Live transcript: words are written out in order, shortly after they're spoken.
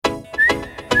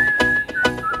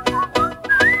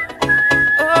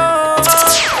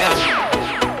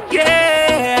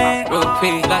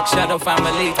Black Shadow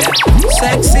family, yeah.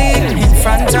 Sexy in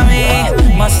front of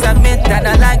me. Must admit that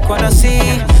I like what I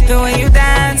see. The way you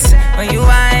dance, when you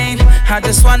whine, I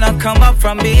just wanna come up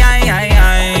from behind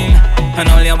and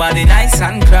hold your body nice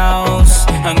and close,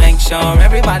 and make sure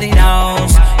everybody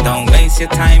knows. Don't waste your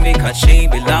time because she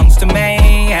belongs to me.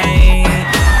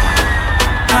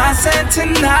 I said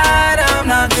tonight I'm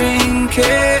not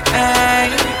drinking,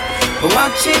 but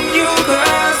watching you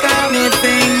girls got me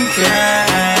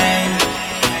thinking.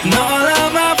 And all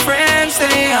of my friends,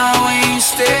 they are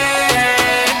wasted.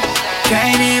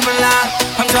 Can't even lie,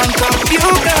 I'm drunk off you,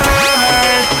 girl.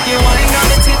 You ain't got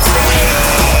me tipsy.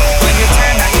 When you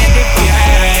turn on your dip,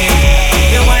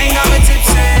 yeah. You ain't got me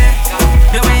tipsy.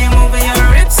 The way you move your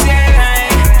hips, yeah.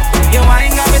 You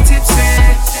ain't got me tipsy.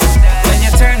 When you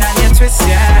turn on your twist,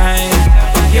 yeah.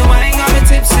 You ain't got me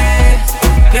tipsy.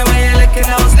 The way you licking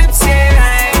those lips, yeah.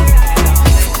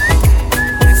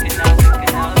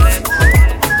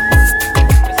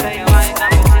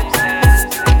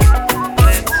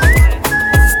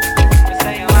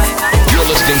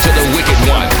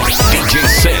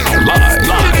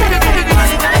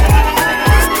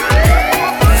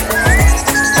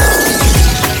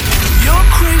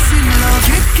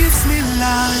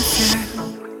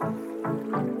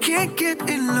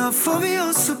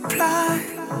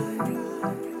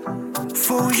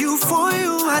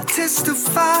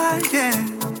 Testify, yeah.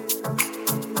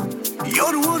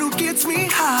 You're the one who gets me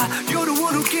high. You're the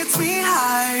one who gets me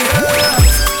high. Yeah.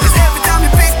 'Cause every time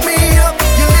you pick me up,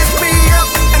 you lift me up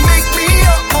and make me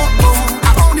up. Oh, oh.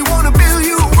 I only wanna build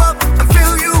you up and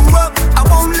fill you up. I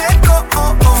won't let go.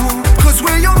 Oh, oh. 'Cause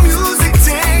where your music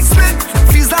takes me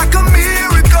feels like a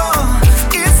miracle.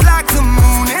 It's like the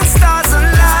moon and stars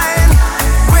align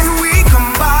when we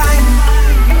combine.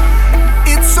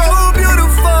 It's so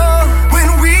beautiful.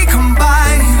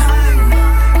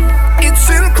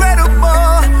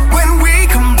 Incredible when we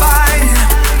combine.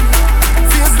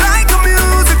 Feels like a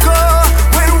musical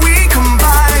when we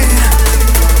combine.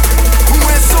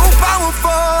 We're so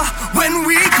powerful when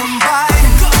we combine.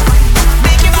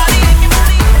 Make your body, make your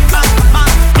body,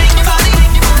 make your body,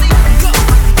 make your body,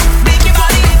 make your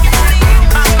body, make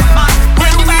your body,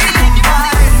 when we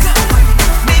combine.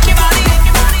 Make your body, make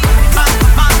your body,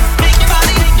 make your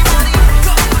body, make your body,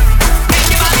 make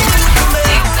your body.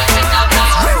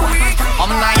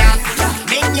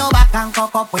 Bend your back and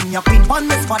cock up when you queen on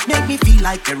the spot. Make me feel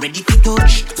like you're ready to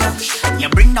touch. You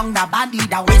bring down the body,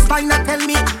 the waistline and tell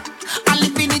me I'm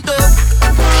lifting it up.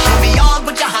 Show me all,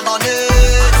 put your hand on it.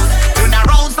 Turn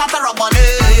around, start to rub on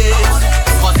it.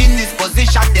 'Cause in this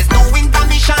position, there's no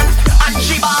intermission. And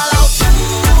she ball out.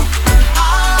 Ooh,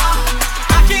 ah,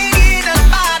 I can't get a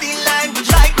body language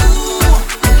like ooh,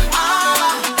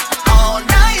 ah, all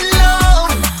night long.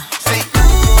 Say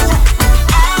ooh,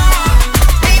 ah,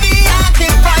 baby I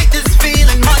can fight this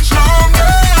feeling much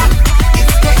longer.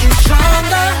 It's getting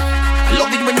stronger. I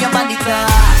love it when your body talk.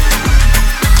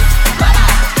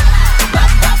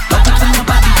 Love it when your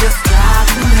body just talk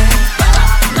to me.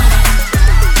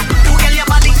 Ooh, girl, your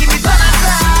body give me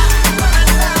banana.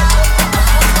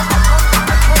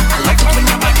 I like it when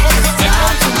your body just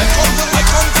talk to me.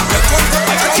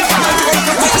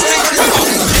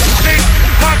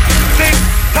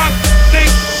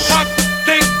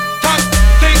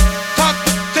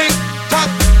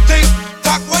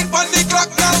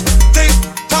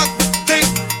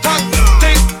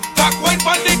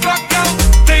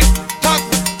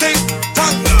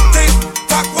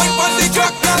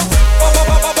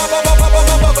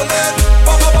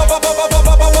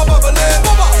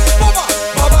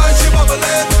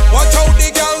 Watch out the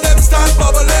girl, them start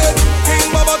bubbling. King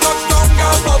Baba touchdown,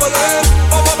 girl bubbling.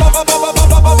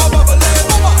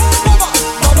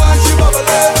 Baba, she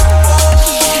bubbling.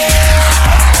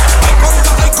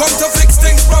 I come to fix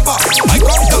things proper. I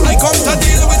come to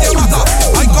deal with your matter.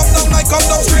 I come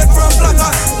down straight from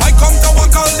platter. I come to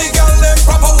walk all the girl them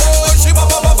proper. Oh, she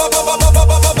bubbling.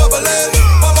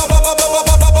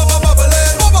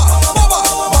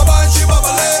 Baba, she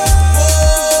bubbling.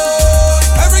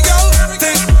 Every girl,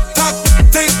 tick tock,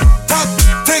 tick tock,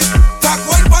 tick tock.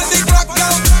 Wine on the clock,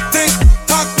 girl. Tick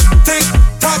tock, tick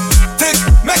tock, tick.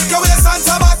 Make your waist and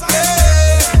back,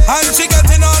 yeah. And she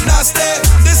getting on nasty.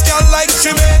 This girl like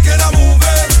she making a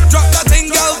movie. Drop that thing,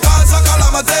 girl, cause a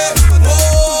calamity. Oh.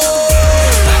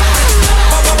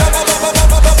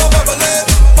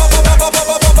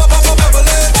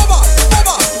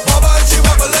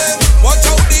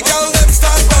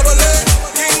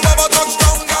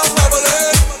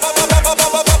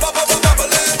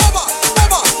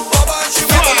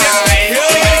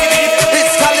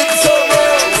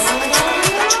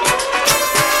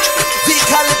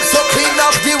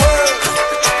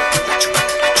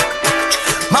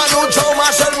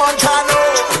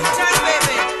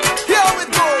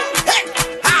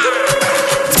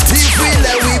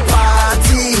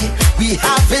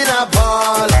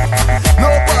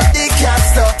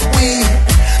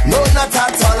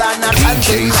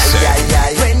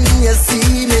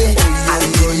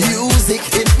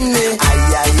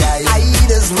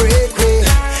 break way.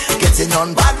 Getting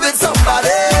on bad with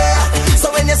somebody.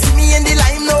 So when you see me in the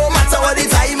line, no matter what the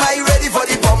time, I ready for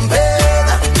the pumping.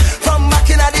 From back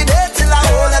in the day till I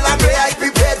hold and I pray, I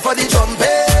prepared for the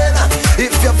jumping.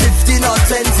 If you're 15 or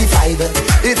 25,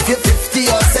 if you're 50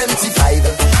 or 75,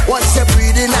 once you're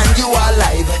breathing and you are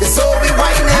alive, so we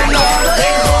whining all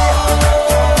day.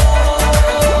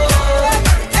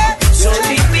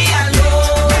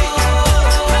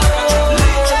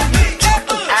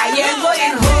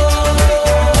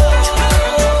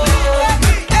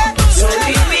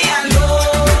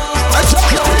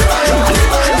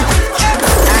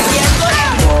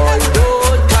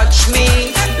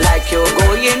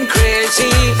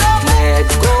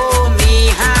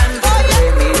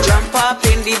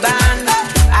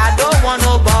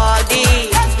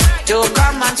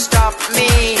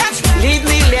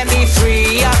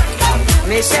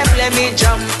 Let me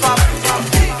jump up.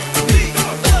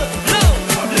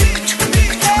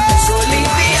 So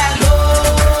leave me alone.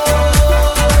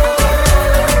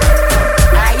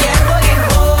 I am going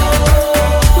home.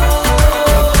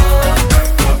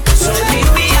 So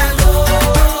leave me alone.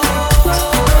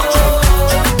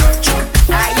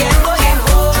 I am going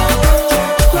home.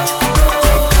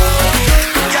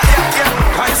 Yeah.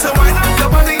 I say wind up your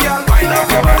body, girl. Wind up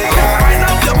your body, girl. Wind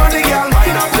up your body, girl.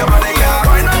 Wind up your body, girl.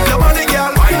 Wind up your body,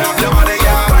 girl. Wind up your body,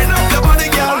 girl. Wind up your body,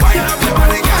 girl. Wind up your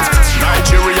body, girl.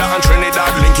 Nigeria and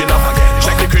Trinidad linking up again.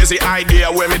 Check the crazy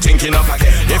idea where me thinking of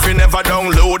again. If you never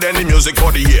download any music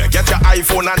for the year, get your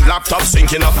iPhone and laptop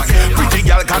syncing up again. Pretty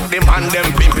girl got them and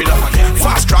them pimping up again.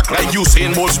 Fast track like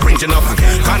Usain Bolt sprinting up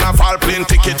again. Carnival plane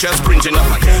ticket just sprinting up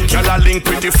again. Girl a link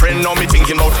pretty friend, now me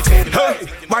thinking about it. Hey,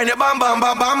 wind your bam bam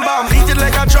bam bam bam. Beat it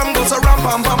like a drum, goes a ram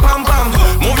bam bam bam bam.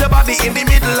 Move your body in the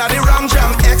middle of the ram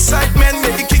jam. Excitement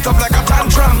make you kick up like a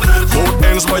tantrum. Both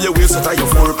ends by your waist at your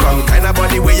full crown. Kind of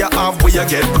body where you have, where you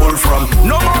get pulled from.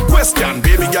 No more question,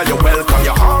 baby girl, you're welcome.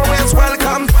 You're always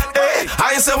welcome. Hey,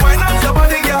 I say wind up your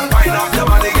body, girl. Wind up your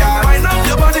body, girl. Wind up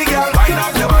your body, girl. Wind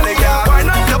up your body, girl. Wind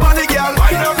up your body, girl.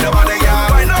 Wind up your body, girl.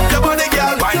 Wind up your body,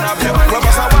 girl. Wind up your body, girl.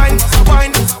 Bossa wine,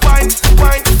 wine, wine,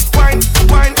 wine, wine,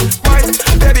 wine, wine.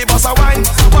 Baby bossa wine,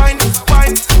 wine,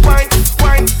 wine, wine,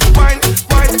 wine, wine,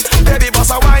 wine. Baby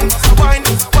bossa wine, wine,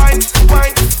 wine,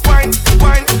 wine, wine,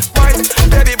 wine, wine.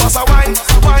 Baby bossa wine,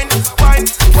 wine, wine,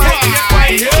 wine,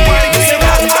 wine,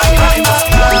 wine.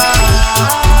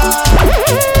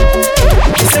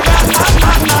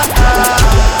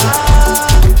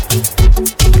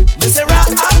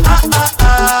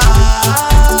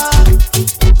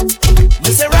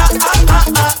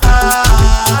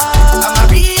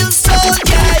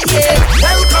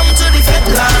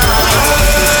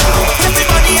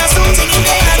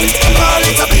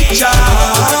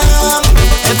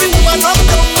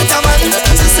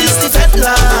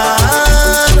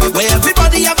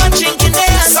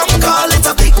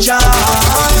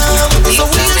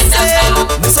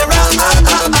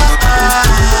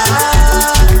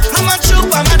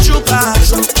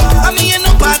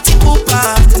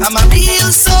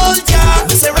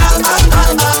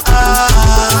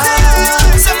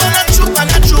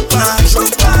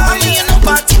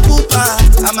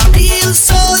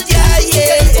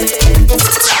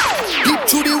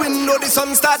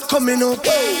 Coming up,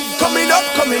 coming up,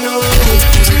 coming up.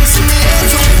 Drinks in the air,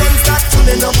 so we gon' start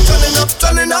turning up, turning up,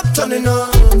 turning up, turning up.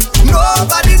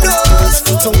 Nobody knows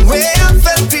the way I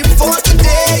felt before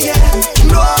today, yeah.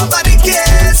 Nobody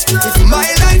cares if my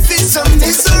life is a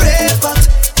misery, but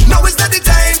now is not the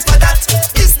time for that.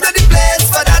 It's not the place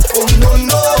for that. Oh no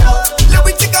no, let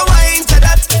me take a wine for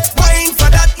that,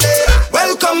 yeah.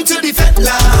 Welcome to the fat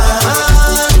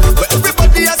land, where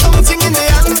everybody has something in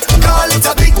their hand. Call it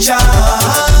a big jam.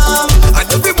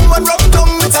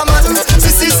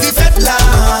 This is the fat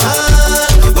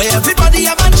land, where everybody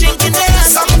have a drink in their hands.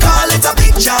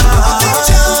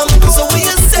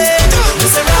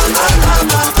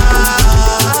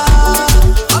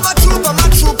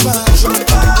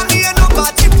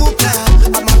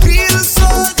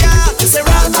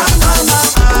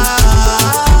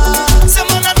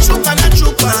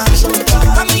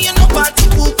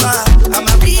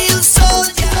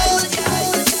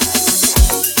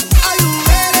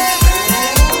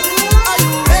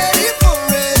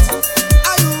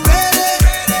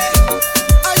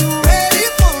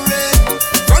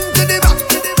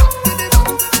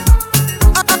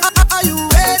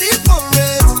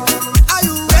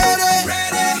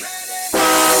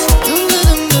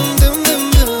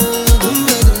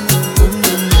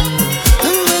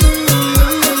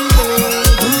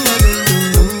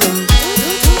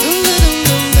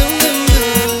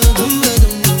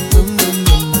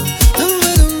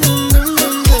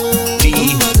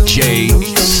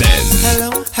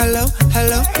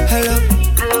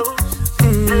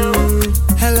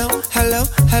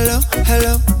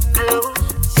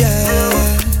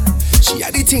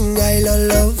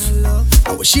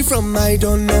 I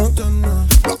don't know.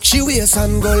 Rock she waist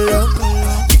and go low.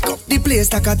 Kick up the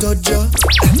place like a dojo.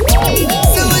 So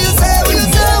what you say, what you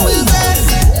say, what you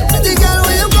say? Pretty girl,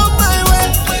 when you come my way.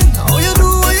 Now you do,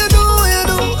 what you do, what you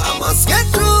do. I must get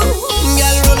through.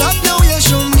 Girl, roll up now, you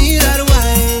show me that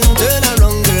wine. Turn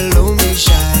around, girl, don't be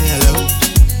shy. Hello,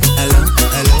 hello,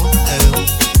 hello, hello.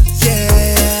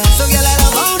 Yeah. So girl, I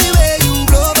love how the way you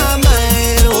blow my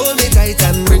mind. Hold me tight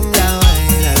and bring that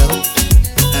wine. Hello,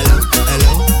 hello,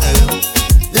 hello, hello.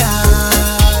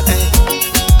 Lord, hey.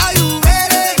 Are you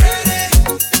ready?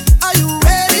 Are you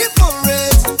ready for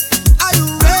it? Are you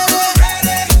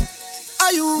ready?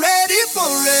 Are you ready for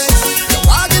it? You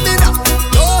want give me that?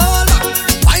 No hold up.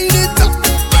 Wind it up,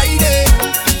 ride it.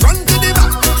 Front to the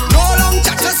back. No long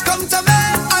chat, just come to me.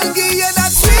 I'll give you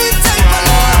that sweet type of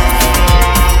love.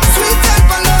 Sweet type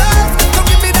of love. Come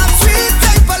give me that sweet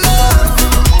type of love.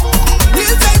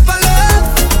 Real type of love.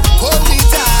 Hold me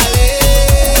darling.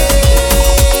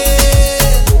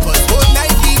 But whole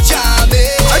night be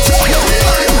jamming. I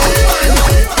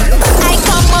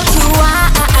come up to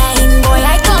wine, boy,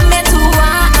 I come here to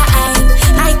wine.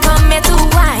 I come here to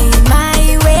wine,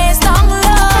 my waist down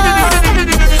low.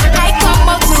 I come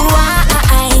up to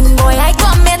wine, boy, I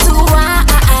come here to wine.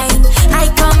 I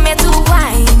come here to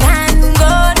wine and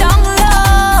go down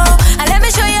low. And let me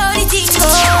show you how the thing go.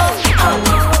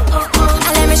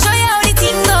 And let me show you how the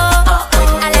thing go.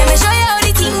 And let me show you how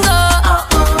the thing go.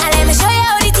 And let me show you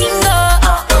how the thing go.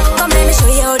 Come let me show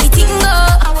you how the thing go.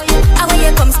 I want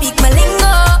you come speak my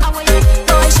lingo.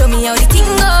 Boy, show me how the thing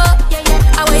go.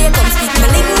 I want you come speak my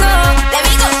lingo. Let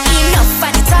me go. Enough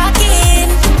for the talking.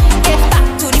 Get back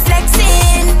to the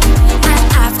flexing. And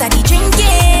after the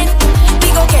drinking, we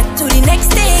go get to the next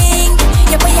thing.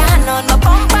 You put your hand on my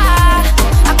bumper.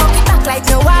 I pop it back like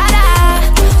no water.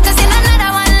 Cause you're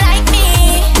another one like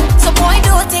me. So boy,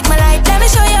 don't take my life. Let me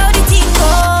show you how the thing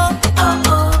go.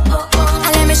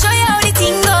 And let me show you how the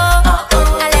thing go.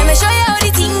 And let me show you how the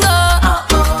thing go.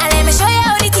 And let me show you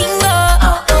how the thing go.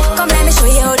 Come let me show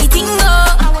you how the thing go.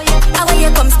 I want you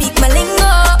come speak my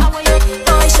lingo.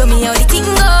 Boy, show me how the thing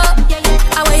go.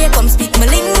 I want you come speak my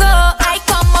lingo. I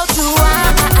come out to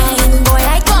wine, boy,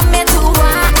 I come here to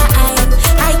wine.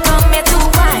 I come here to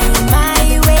wine,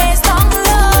 my waist down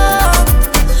low.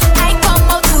 I come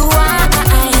out to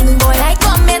wine, boy, I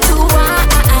come here to wine.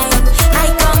 I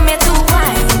come here to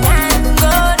wine and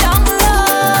go down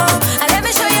low. And let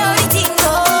me show you how the thing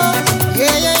go.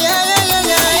 Yeah, yeah, yeah, yeah, yeah,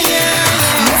 yeah, yeah.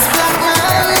 Miss Black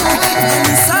Man,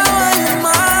 it's sour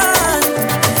man.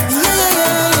 Yeah,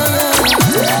 yeah, yeah,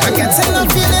 yeah. I can't tell I'm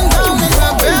feeling down in my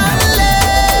belly.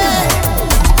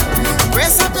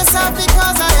 Brace up yourself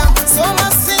because I have so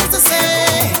much things to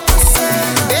say.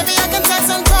 Baby, I can text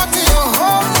and talk to you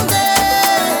whole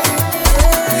day.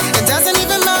 It doesn't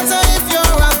even matter if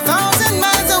you're 1,000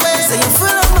 miles away. So you're full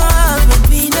of my heart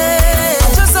with me, I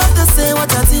just have to say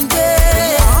what I think. I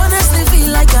honestly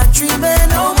feel like I'm dreaming.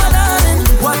 Oh my darling,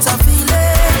 what a feeling.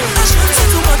 I shouldn't say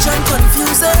too much and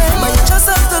confusing, but you just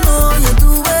have to know you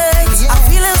do it. I'm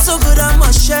feeling so good, I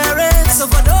must share it. So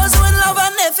for those who in love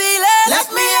and they feel it, let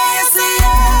me hear you say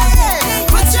yeah.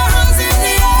 Put your hands in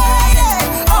the air,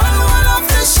 yeah. All we want off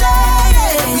the shade,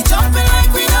 yeah. We jumping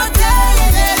like we don't care,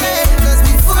 yeah. Cause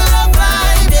we full of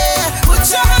vibe, yeah. Put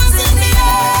your hands in the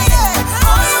air, yeah.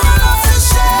 All we want off the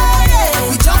shade,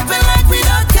 yeah. We jumping like we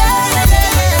don't care,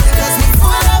 yeah. Cause we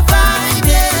full of vibe,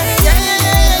 yeah. Yeah, yeah,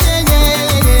 yeah, yeah,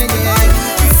 yeah, yeah,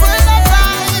 yeah. We full of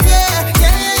vibe, yeah.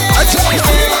 Yeah, yeah, yeah, yeah,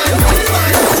 yeah.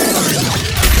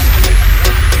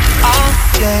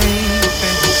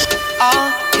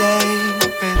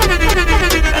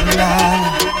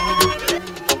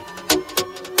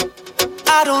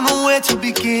 I don't know where to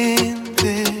begin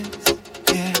this,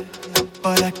 yeah,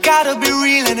 but I gotta be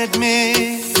real and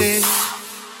admit it.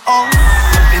 Oh,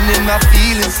 I've been in my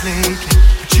feelings lately,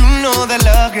 but you know that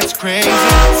love gets crazy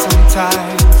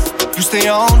sometimes. You stay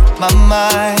on my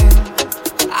mind.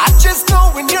 I just know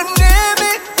when you're near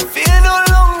me, fear no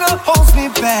longer holds me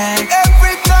back.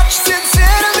 Every touch sincere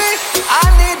to me. I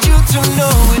need you to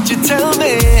know. Would you tell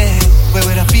me where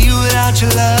would I be without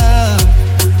your love?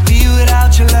 Be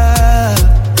without your love.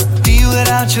 Be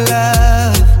without your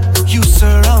love. You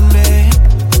surround me.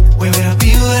 Where would I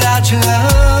be without your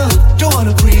love? Don't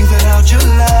wanna breathe without your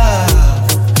love.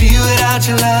 Be without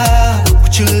your love.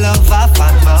 With your love I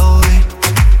find my way.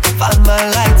 Find my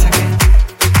light again.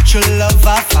 With your love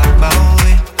I find my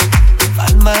way.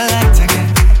 Find my light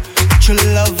again. With your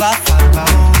love I find my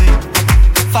way.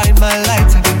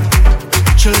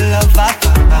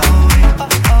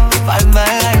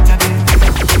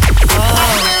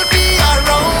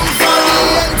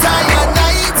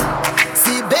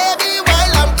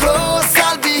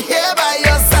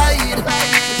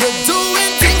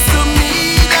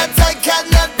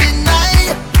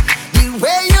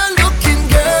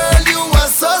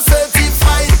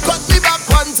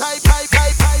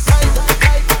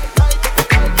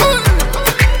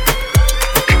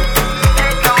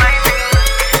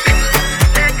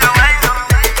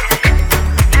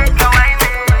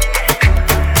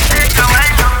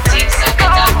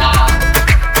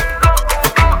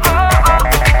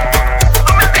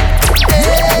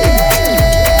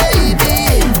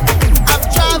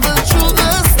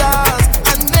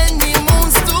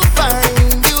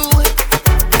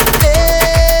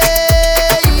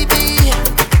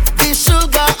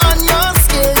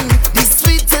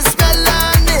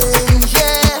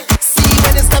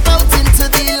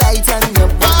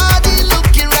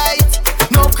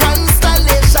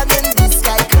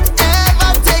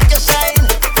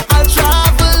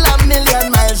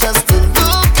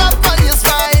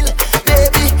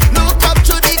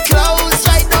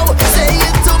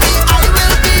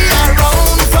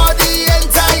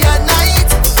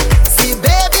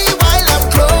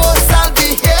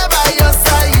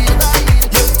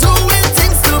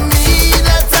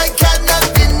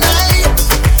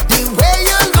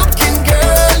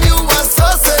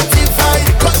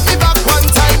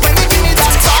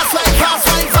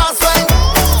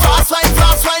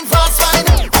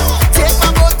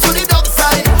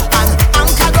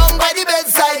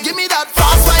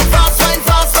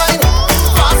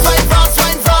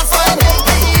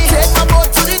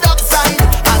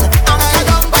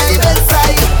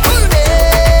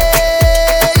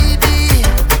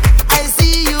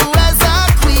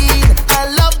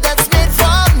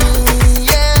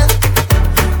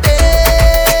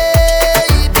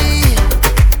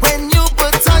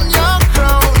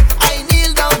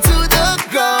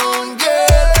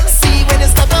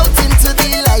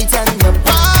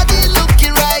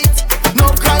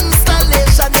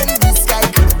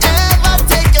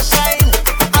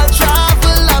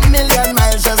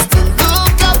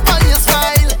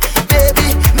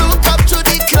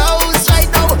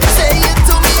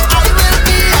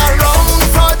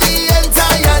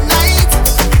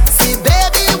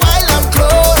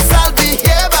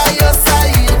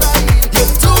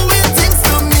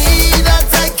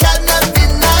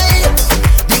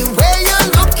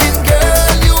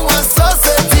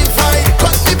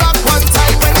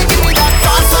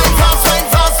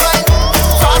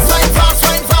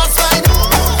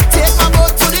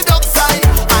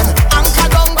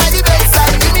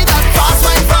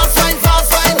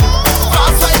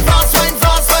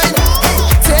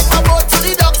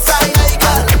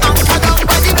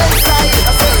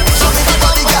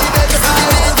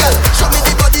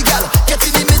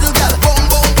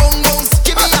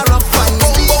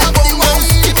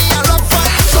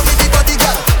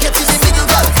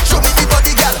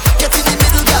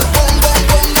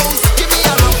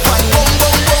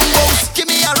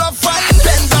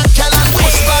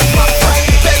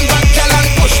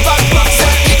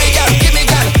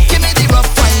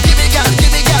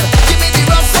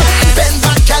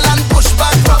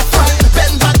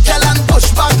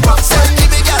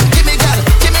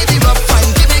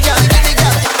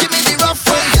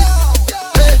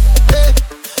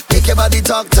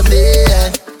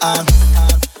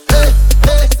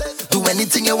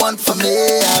 for me.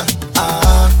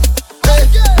 Hey,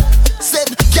 said,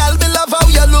 girl, me love how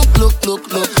you look.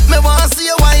 Me wanna see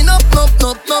you wind up.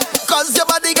 Cause your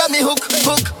body got me hook.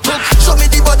 Show me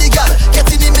the body, girl.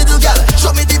 Get in the middle, girl.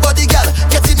 Show me the body, girl.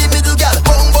 Get in the middle, girl.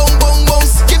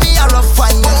 Bounce. Give me a rough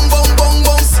fine.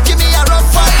 Bounce. Give me a rough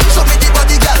fine. Show me the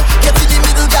body, girl. Get in the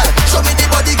middle, girl. Show me the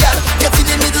body, girl. Get in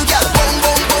the middle, girl.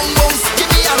 Bounce. Give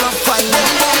me a rough fine.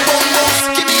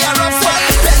 Bounce. Give me a rough fine.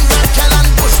 Bend that girl and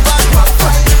push back, rough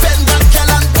fine. Bend that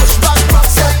girl and push back, rough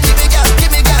fine. Give me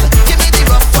the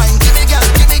rough fine. Give me the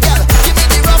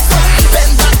rough fine.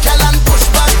 Bend that girl and push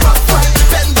back, rough fine.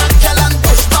 Bend that girl and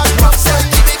push back, rough fine.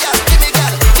 Give me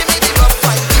the rough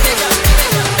fine.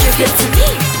 Give it to me.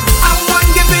 I want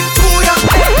give it to ya.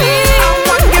 I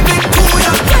want give it to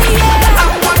ya. I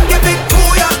want give it to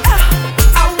ya.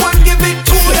 I want give it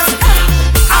to ya.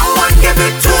 I want give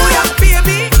it to ya,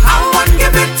 baby. I want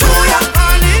give it to ya,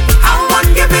 honey. I want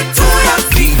give it to ya.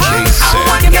 I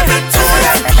want give it to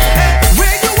ya.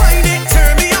 Where you whine it,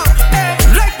 turn me on.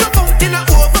 Like the mountain I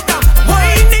overcome.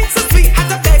 Whining so sweet, I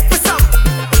got beg for some.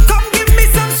 Come give me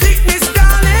some sweetness,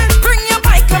 darling. Bring your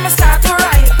bike, let me start to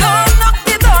ride. Don't knock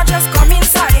the door, just come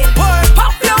inside.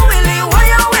 Pop your willy, what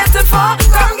you waiting for?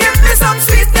 Come give me some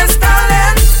sweetness,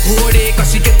 darling. Hold it,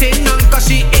 cause she getting on, cause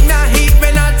she in a heat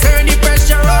when I turn the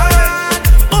pressure on.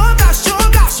 Oh gosh.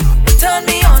 Turn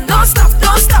me on, don't stop.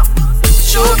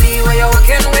 Show me where you're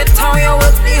working with, how you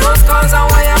work the house, cause I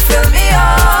want you fill me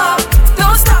up.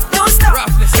 Don't stop.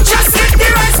 Just hit the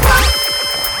right spot,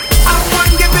 I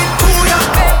want give it to ya,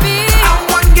 baby. I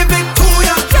want give it to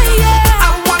ya. Yeah.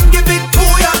 I want give it to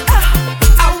ya.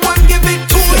 I want give it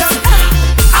to ya.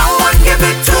 I want give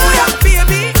it to ya,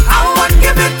 baby. I want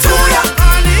give it to ya,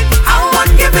 honey. I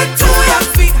want give it to ya,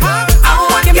 sweetheart. I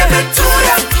want give it to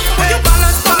ya. When you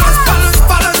balance,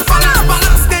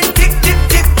 then tick.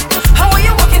 How will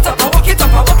you walk it up, walk it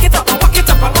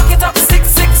up, sick.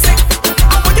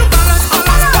 And when you balance,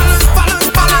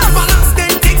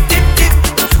 then tick.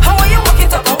 How will you walk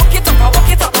it up, walk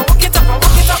it up, sick.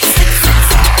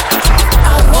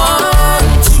 I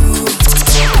want you,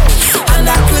 and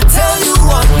I could tell you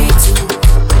want me to.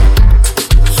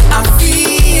 I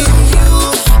feel you,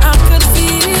 I could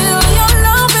feel your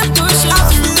love and pushing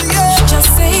through. Just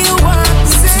say you want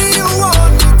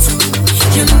me to.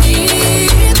 You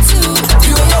need to.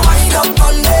 You when you wind up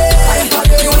on me,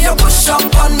 you when you push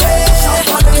up on me,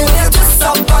 you when you twist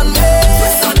up on me.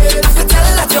 I could tell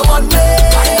that you want me.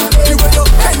 You when you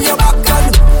bend your back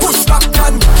and push back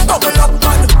and bubble up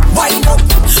and wind up.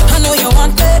 I know you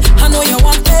want me,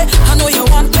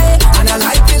 And I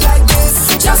like it like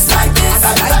this, just like this.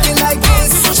 I like it like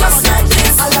this, Just like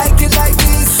this. I like it like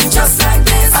this, Just like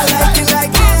this. I like it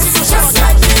like this, Just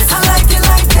like this. I like it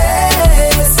like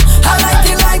this. I like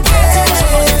it like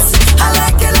this. I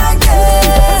like it like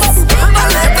this. I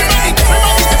like it like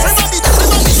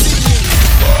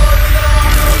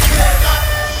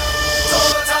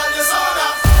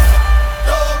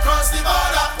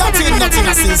Nothing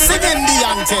I see, singing the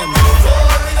anthem.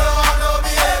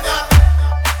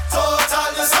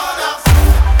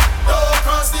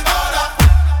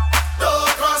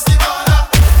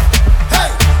 Hey,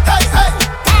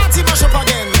 party mash up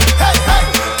again. Hey,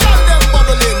 tell them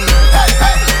bubbling. Hey,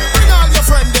 bring all your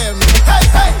friend them. Hey,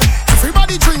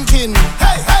 everybody drinking.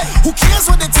 Hey, who cares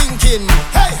what they thinking?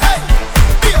 Hey,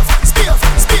 spiff.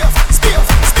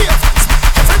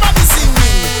 Everybody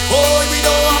singing. Oh, we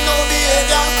don't have no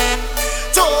behavior.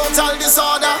 Total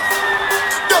disorder.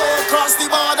 Don't cross the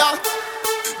border.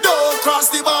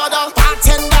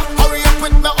 Bartender, hurry up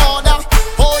with my order.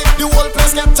 Oh, the whole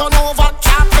place get turned over.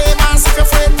 Can't play mass if you're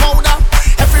afraid powder.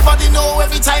 Everybody know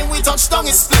every time we touch down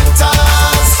is splinters.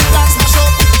 That's my show.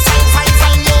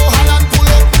 Fine, yo, hand and pull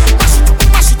up.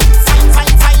 Mash it,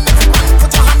 fine. Everyone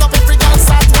put your hand up, every girl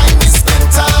start whining is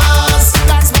splinters.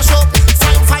 That's my show.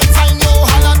 Fine, yo,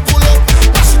 hand and pull up.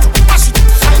 Mash it,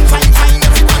 fine.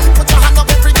 Everyone put your hand up,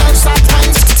 every girl start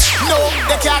whining. No,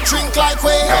 they can't drink like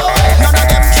we. None of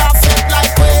them can't fit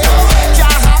like we.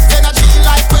 Can't have energy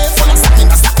like we. Full of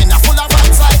stacking, full of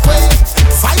vibes like we.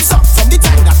 Vibes up from the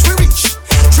time that we reach.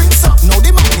 Drinks up, now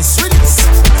the man is released.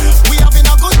 We having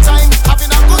a good time.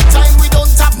 We don't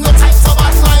have no time for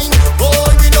bad mind.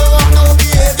 Boy, we don't have no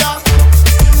behavior.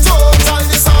 Total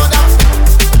disorder.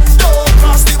 Don't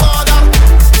cross the border.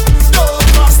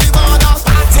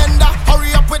 Bartender,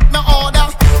 hurry up with my order.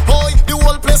 Boy, the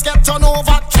whole place get turned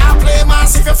over. Can't play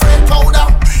mass if you're afraid powder.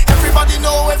 Everybody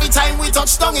know every time we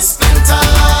touch down is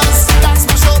splinters. That's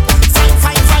my show.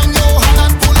 Fine, yo, hand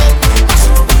and pull up.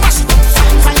 Mash it,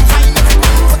 fine.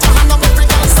 Everyone put your hand up, every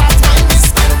girl start whining is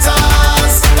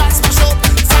splinters. That's my show.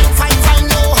 Fine,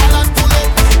 yo, hand and pull up.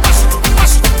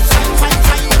 Mash it,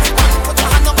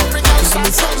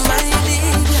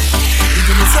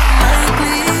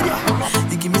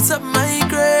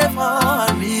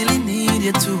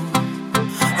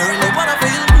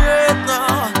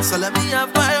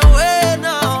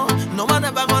 I'm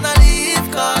never gonna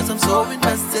leave, cause I'm so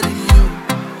invested in you.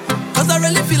 Cause I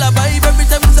really feel a vibe every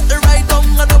time you set the right down.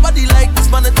 And nobody like this,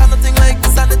 man, it ain't nothing like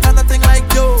this, and it ain't nothing like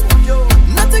you.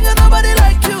 Nothing and nobody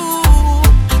like you.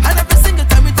 And every single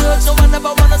time we touch, no one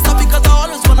ever wanna stop, because I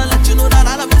always wanna let you know that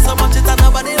I love you so much, it ain't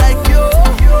nobody like you.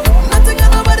 Nothing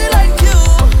and nobody like you.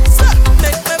 So,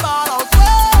 make me ball out.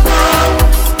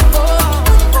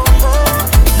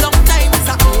 Long time is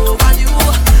a overdue.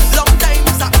 Long time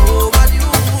is a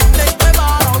overdue. Make me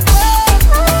ball out.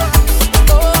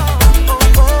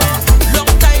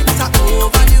 Long time is a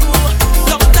overdue.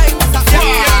 Long time is a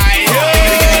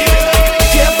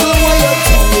Careful what you're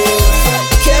doing.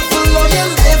 Careful how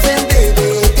you're living, baby.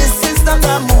 This is not a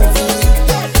movie.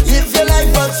 Live your life,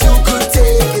 but you could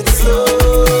take it slow.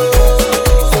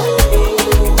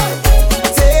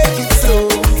 Take it slow.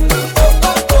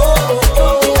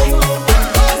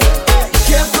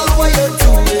 Careful what you're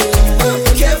doing.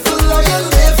 Careful how you're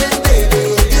living, baby.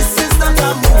 This is not a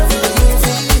movie.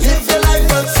 Live your life,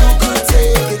 but you could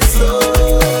take it slow.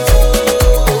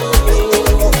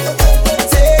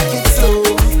 Take it slow.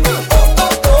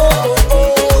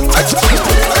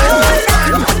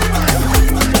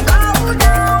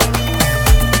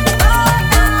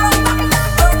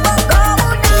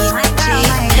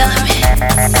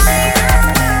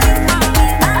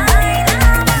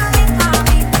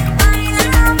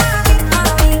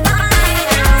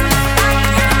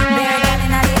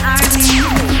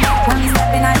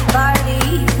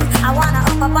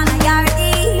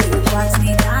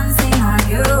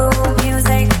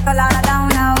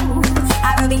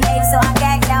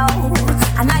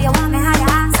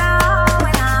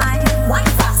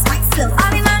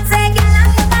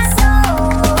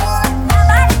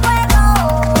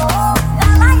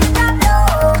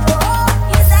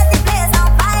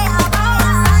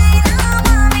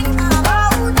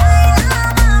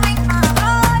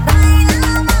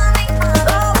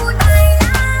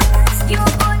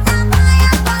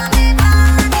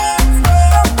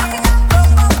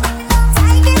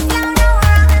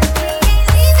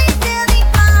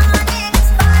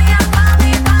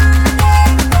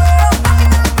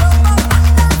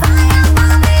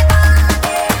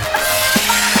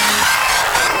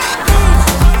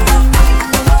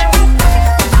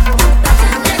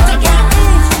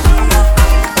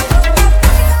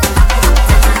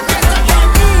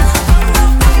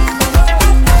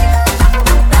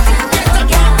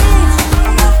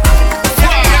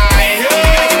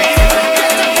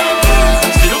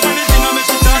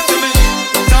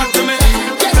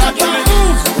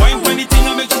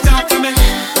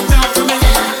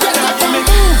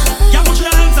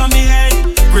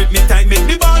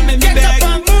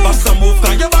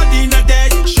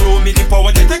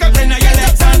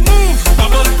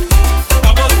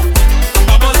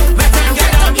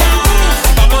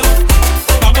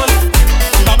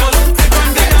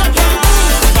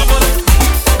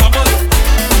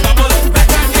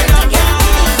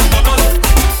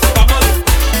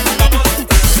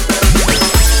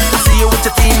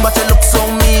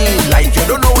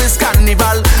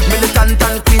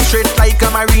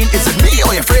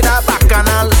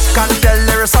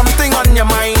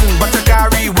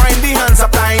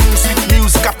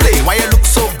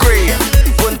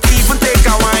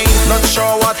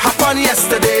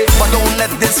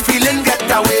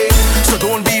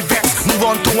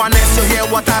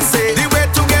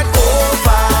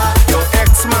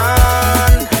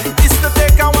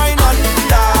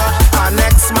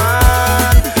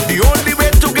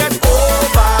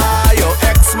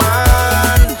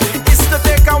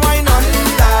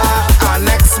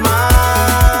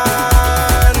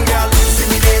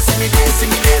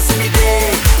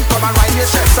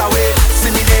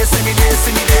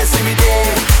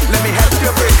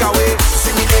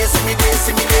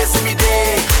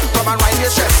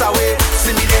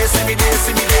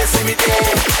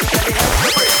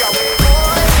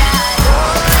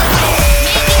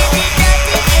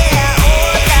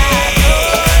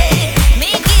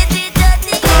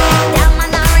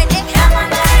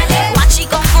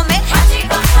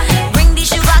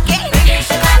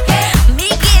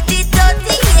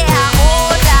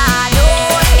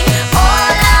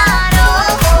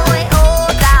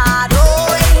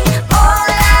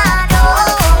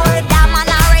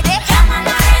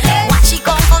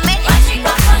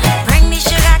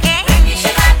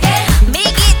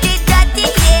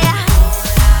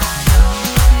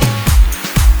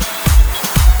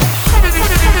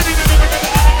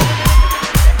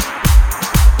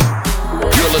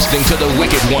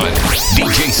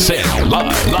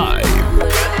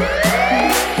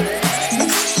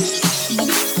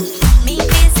 Me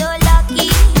feel so lucky,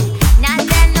 not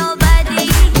that nobody.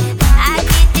 I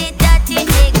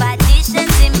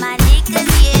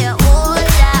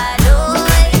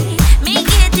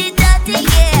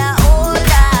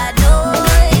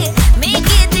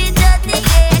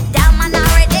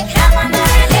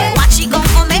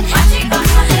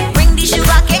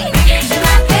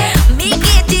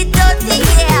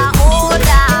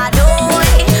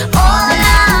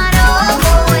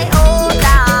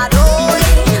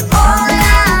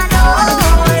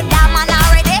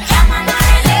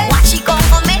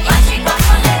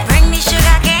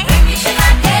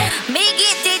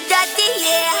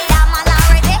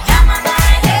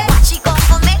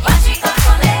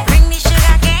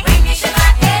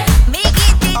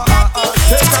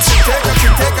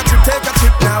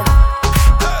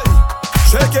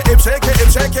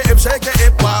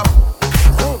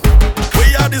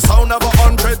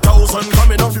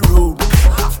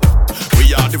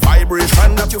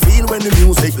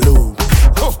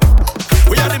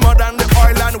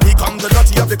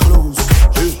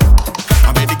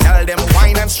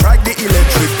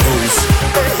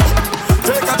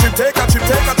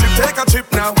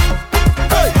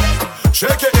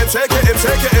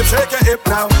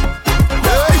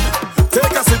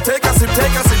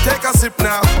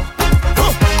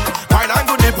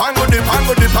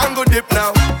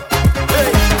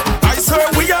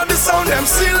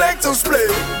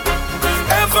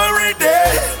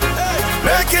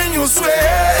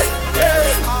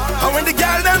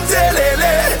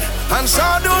and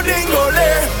Shadu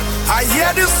Dingole. I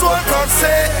hear the soul God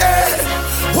say,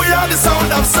 we are the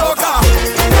sound of soca.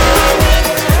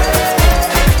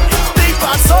 Big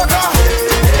bad soca.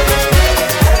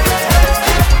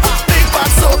 Big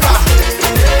bad soca.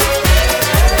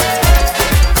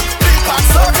 Big bad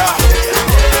soca.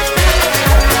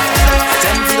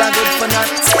 Them feel a good for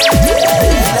nothing.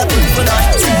 Feel a good for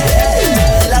nothing.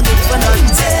 Feel a good for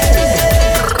nothing.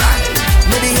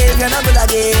 Me behavior not good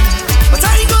again. But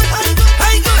I good, I good,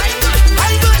 I good, I good,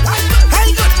 I good, I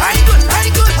good, I good, I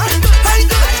good, I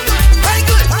good, I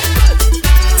good, I good.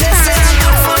 Test it.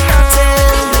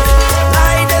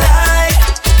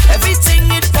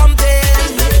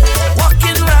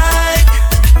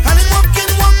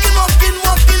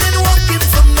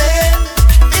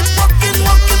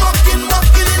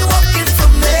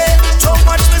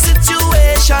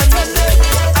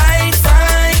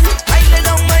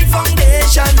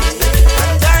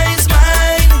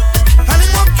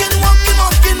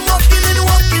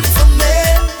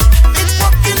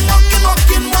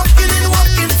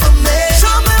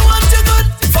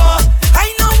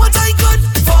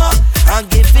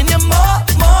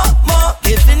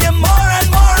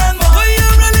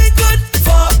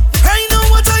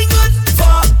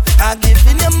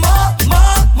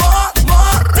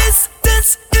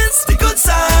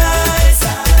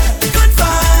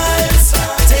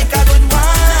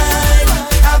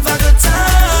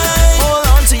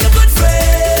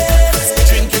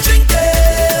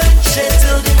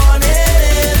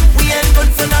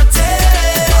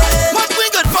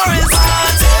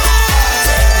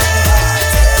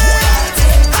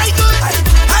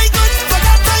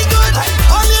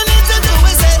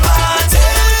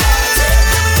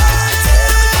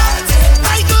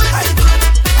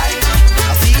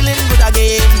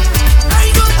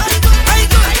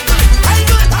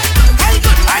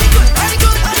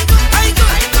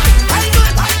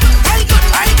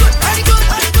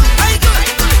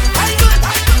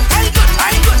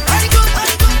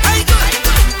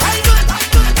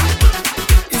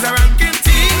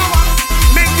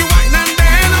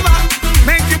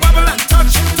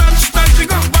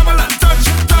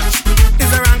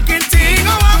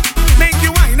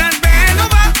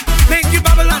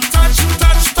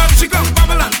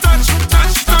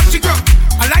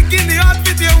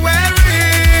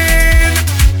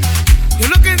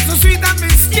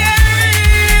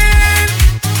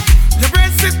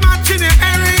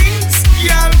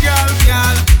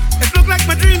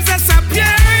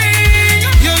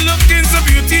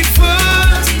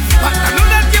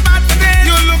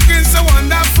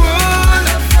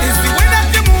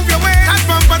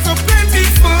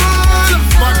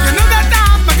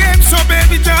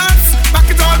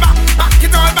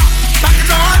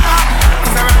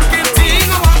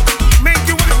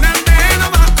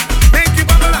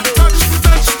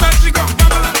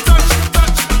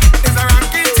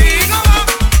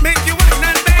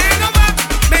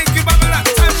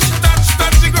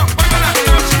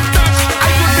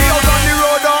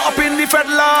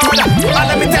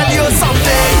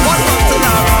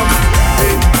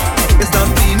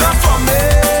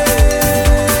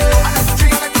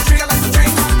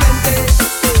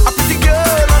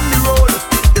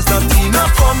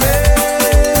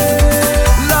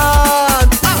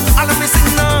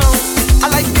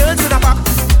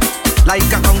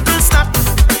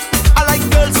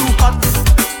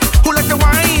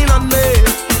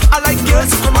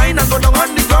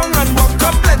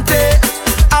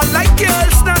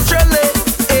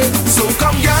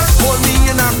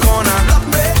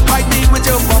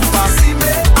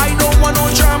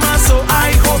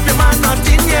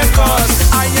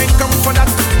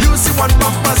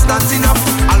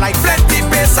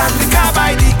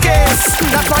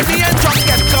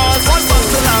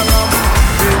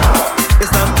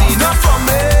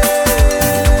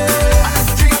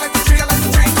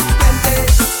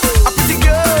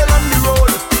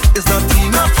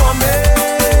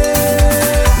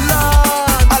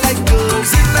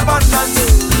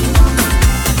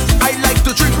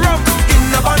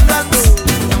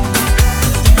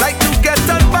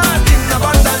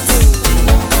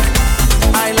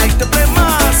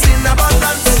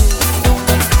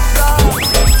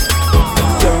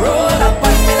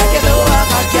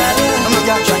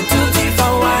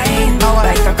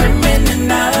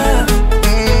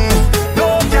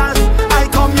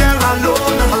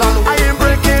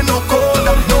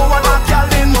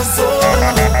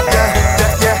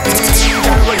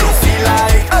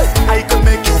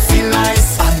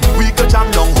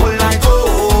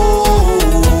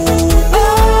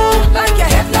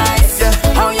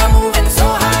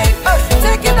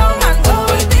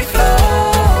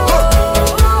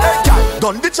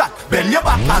 run the chat, bend your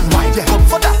back and wine. Yeah, come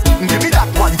for that, give me that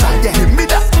one time. Yeah, give me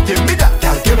that, girl,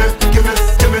 give me.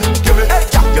 Hey,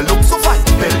 girl, you look so fine,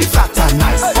 belly fat and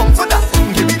nice. Come for that,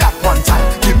 give me that one time.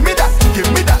 Give me that, girl,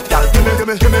 give me. Girl,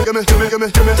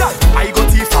 I go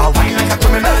too far, wine like a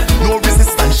criminal. No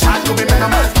resistance, shot to be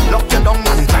minimal. Lock you down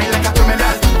and grind like a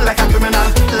criminal.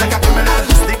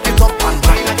 Stick it up and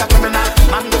grind like a criminal.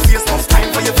 Man, no face, no time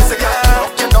for your physical.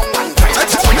 Lock you down and grind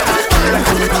like a criminal.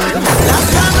 Last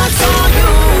time I saw you,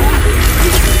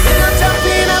 you were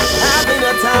jumping up, having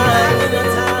a time.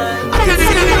 I can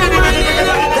see you running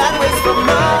that way from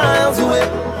miles away.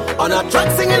 On a truck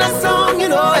singing a song, you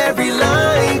know every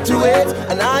line to it.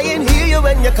 And I ain't hear you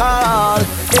when you call. I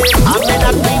may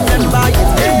not remember your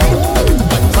name,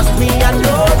 but trust me, I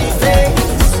know the face.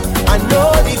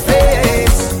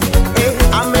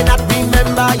 I may not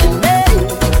remember your name,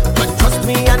 but trust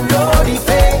me, I know the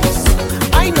face.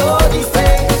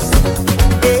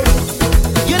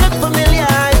 You look familiar,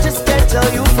 I just can't tell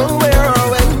you from where or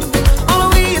when. All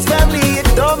we is family, it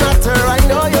don't matter, I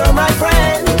know you're my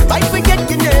friend. Might forget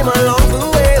your name along the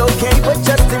way, okay, but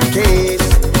just in case,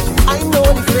 I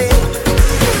know the face.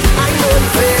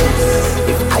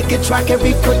 If I could track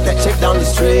every foot that check down the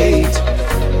street,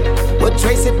 would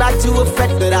trace it back to a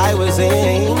fete that I was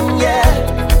in, yeah.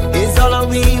 It's all on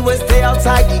me was stay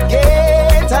outside the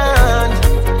gate and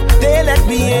they let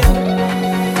me in.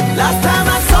 Last time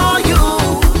I saw you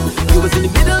was in the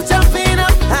middle jumping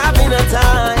up, having a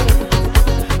time.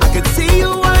 I could see you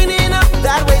winding up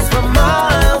that ways from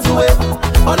miles away.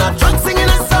 On a drunk singing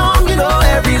a song, you know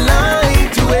every line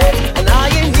to it. And I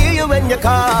ain't hear you when you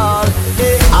call.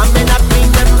 I may not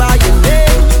remember your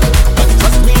name, but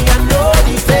trust me, I know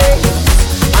the face.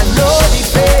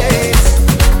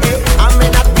 I may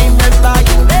not remember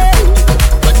your name,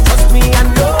 but trust me, I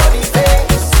know the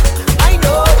face.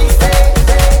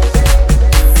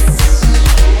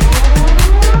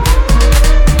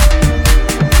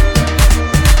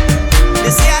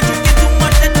 They say I drinking too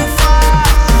much and too far.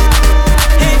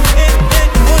 Hey,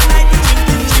 all night we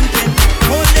drinking,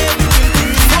 all day we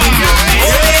drinking,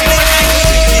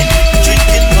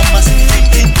 drinking rum, massive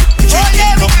drinking rum, massive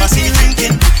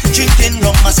drinking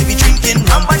rum, massive drinking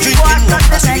rum, drinking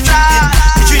rum,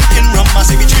 massive drinking rum,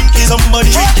 massive drinking.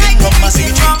 Somebody drinking rum,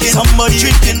 massive drinking. Somebody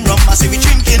drinking rum, massive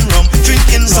drinking rum,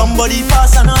 drinking. Somebody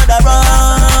pass another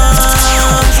rum.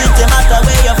 It don't matter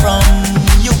where you're from.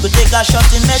 You could take a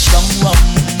shot in that strong rum.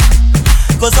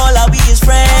 Cause all of we is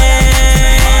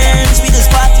friends. We just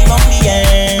party from the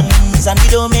ends, and we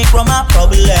don't make rum a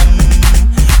problem.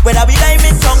 Whether we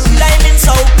liming tongue, we liming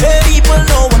south, people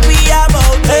know what we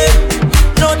about.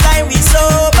 No time we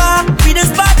sober, we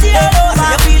just party all over.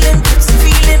 You're feeling tipsy,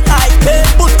 feeling high.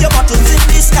 Put your bottles in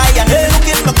the sky and look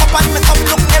in my cup and my cup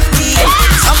look empty.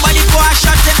 Somebody pour a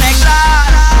shot in my glass.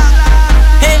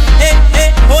 Hey,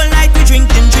 whole night we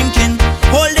drinking,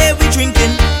 whole day we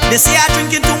drinking. They say I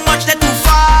drinking too much, they're too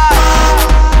far.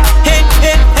 Hey,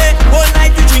 whole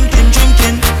night we drinking,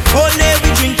 whole day we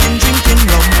drinking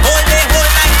rum. Whole night we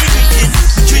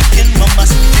drinking rum,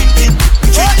 must be drinking.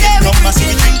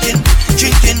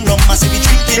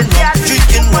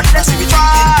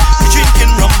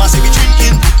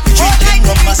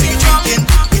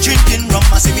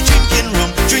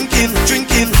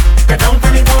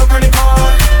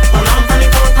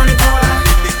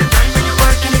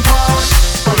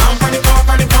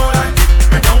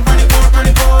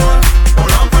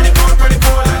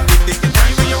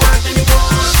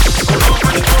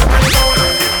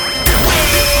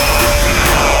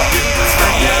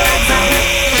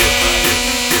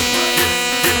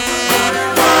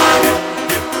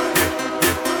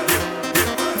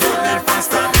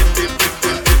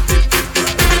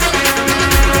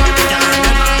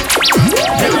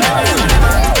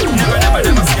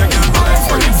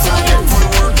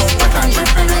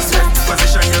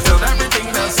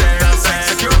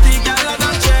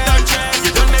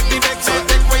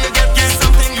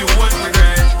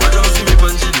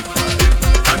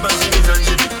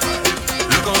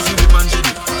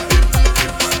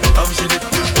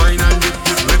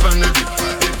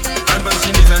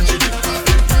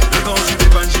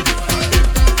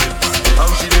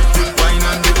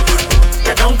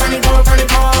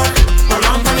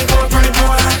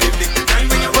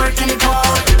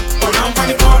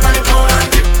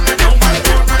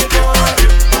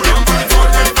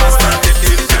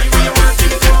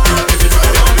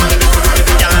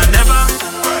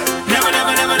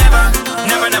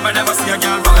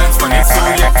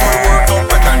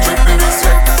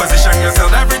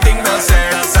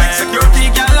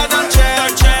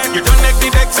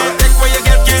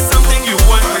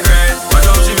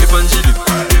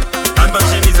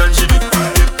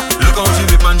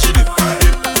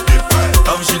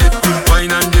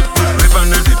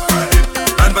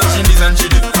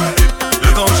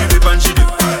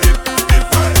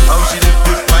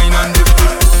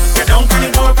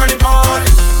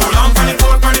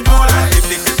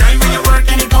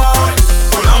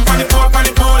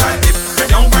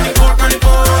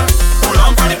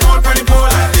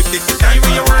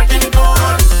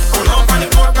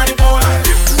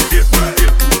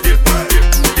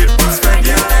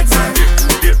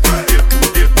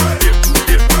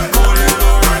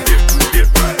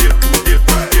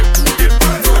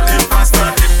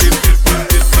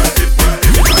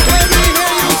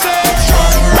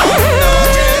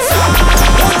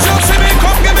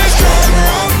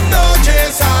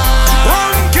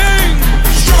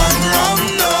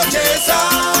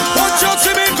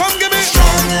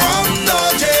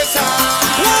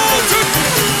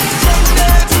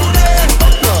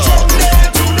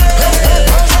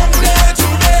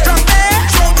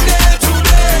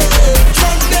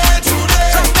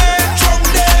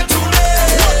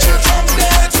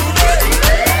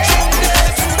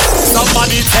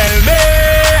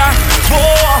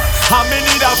 And me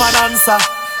need of an answer.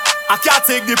 I can't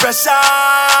take the pressure.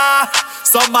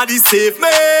 Somebody save me.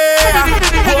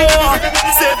 Whoa,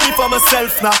 save me from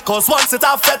myself now. Cause once it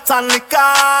have fat and liquor,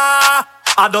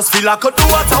 I just feel I could do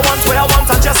what I want, where I want,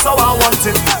 and just how I want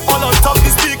it. All on top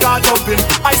the speaker jumping.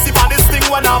 I see by this thing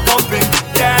when I'm bumping.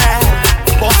 Yeah,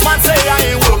 boss man say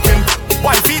I ain't working.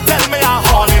 Wifey tell me I'm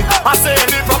horny. I say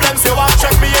any problems you want,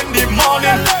 check me in the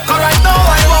morning. Cause right now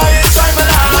I want to try my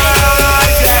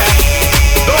life. Yeah,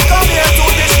 don't come here to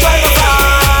destroy my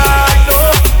vibe. No,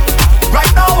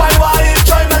 right now I want to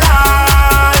enjoy my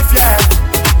life. Yeah,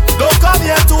 don't come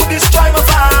here to destroy my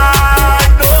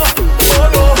vibe. No, oh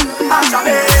no.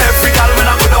 Every girl when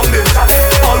I go down there,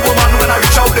 all woman when I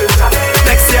reach out there.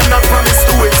 Next year not promise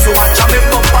to it, so I jam in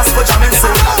bumpers for jamming so.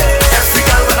 Every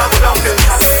girl when I go down there,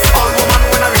 all woman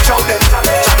when I reach out there.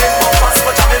 Jam in bumpers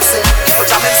for jamming so, for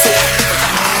jamming so.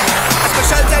 A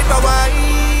special type of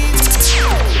wine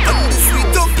on the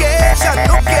sweet occasion,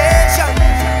 occasion.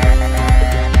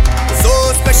 So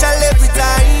special every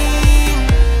time.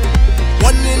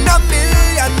 1 in a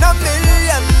million,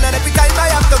 and every time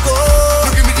I have to go.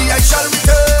 I shall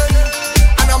return,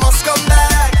 and I must come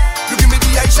back. You give me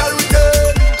the I shall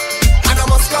return, and I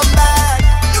must come back.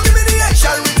 You give me the I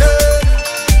shall return,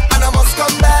 and I must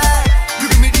come back. You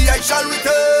give me the I shall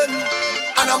return,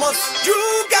 and I must. You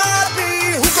got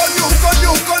me. Hook on you, hook on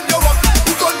you, hook on you up.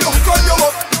 Hook on you, hook on you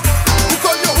up. Hook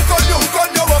on you, hook on you, hook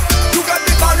on you up. You got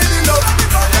me falling in love.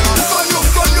 Hook on you,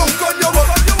 hook on you, hook on you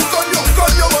up. Hook on you, hook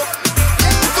on you up.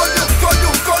 Hook on you, hook on you,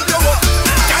 hook on you up.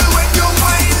 Girl, when you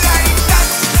whine like that,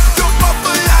 you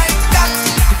bubble like that,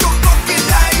 you rock it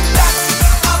like that.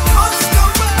 I must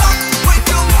come back when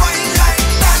you whine like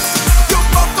that, you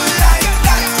bubble like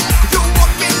that, you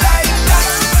walk it like that.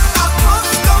 I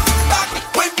must come back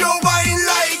when you whine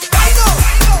like that. I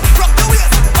know, rock the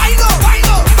waist, I know,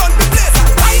 run the place,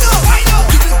 I know,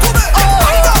 give it to me,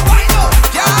 I know,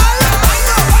 girl, I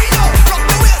know, rock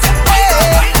the waist, I know,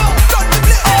 run the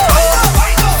place, I know.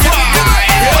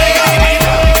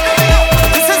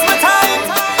 This is my time.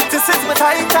 This is my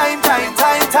time.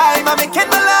 I'm making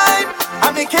my line.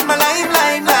 I'm making my line.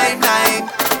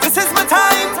 This is my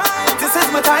time. This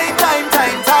is my time.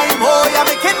 Oh, yeah, I'm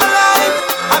making my line.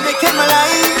 I'm making my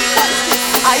line.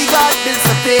 I got bills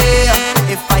to pay.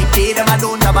 If I pay them, I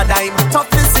don't have a dime. Tough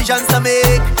decisions to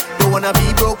make. Don't wanna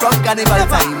be broke from carnival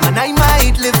time. And I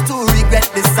might live to regret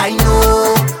this, I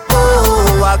know.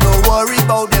 Oh, I go worry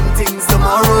about them things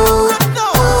tomorrow.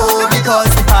 Oh, because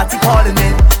the party calling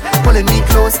me, pulling me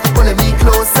closer.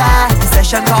 The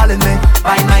session calling me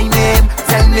by my name,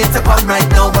 tell me to come right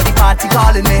now. But the party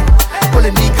calling me,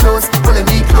 pulling me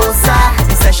closer.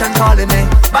 The session calling me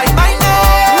by my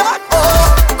name.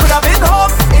 Oh, could have been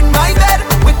home in my bed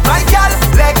with my gal,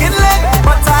 leg in leg,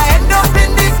 but I end up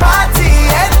in the party.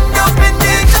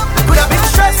 Could have been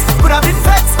stressed, could have been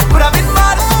vexed, could have been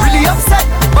mad, really upset,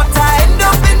 but I end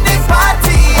up in the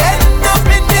party.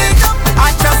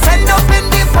 I just end up in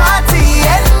the party.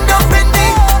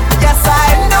 Yes,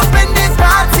 I end up in the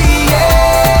party.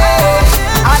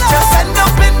 Yeah, I just end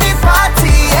up in the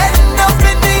party.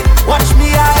 Watch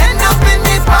me, I end up in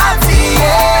the party.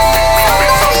 Yeah.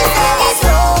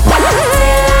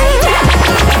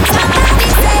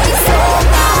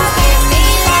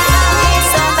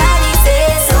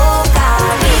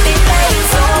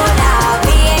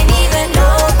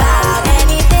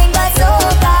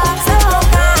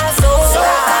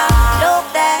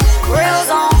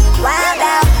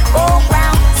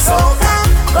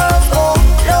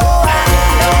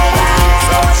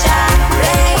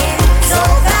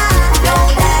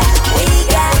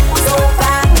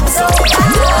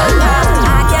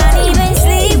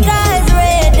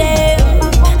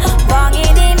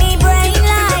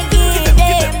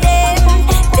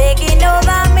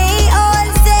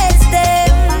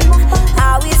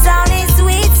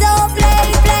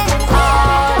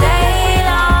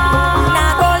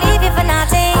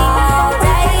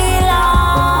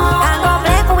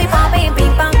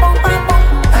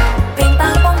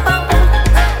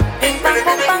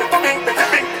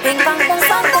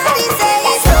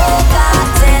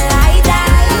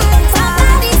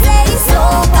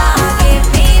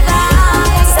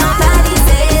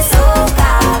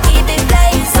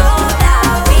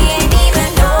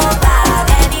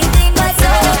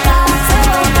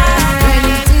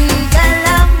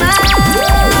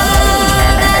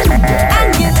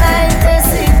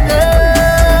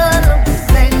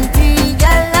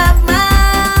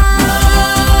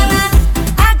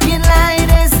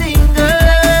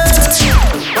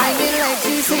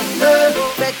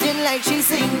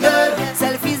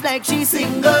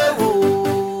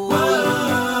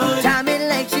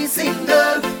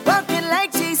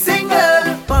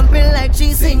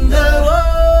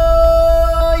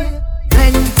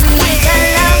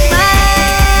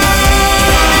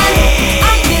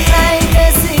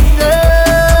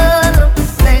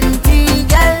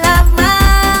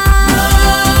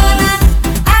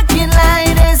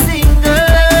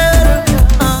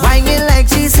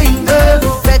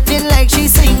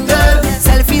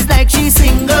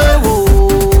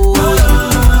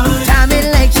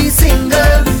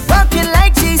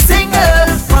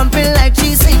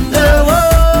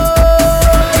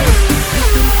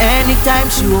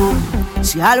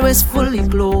 She always fully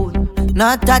clothed,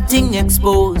 not a thing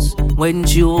exposed when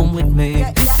she home with me.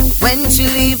 When she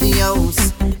leave the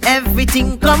house,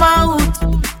 everything come out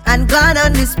and gone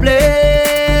on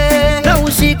display. Now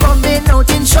she coming out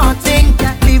in short thing,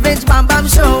 cleavage bam bam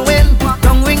showing,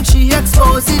 tongue ring she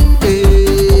exposing.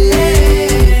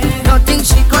 Nothing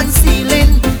she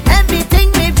concealing,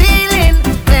 everything revealing.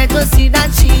 Let us see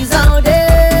that she's out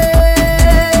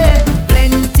there.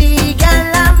 Plenty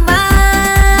gal a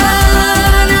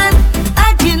man,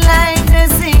 acting like the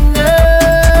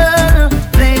single.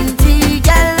 Plenty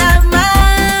gal a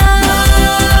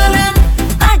man,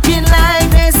 acting like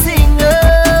the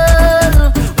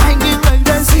single. Whining like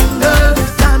the single,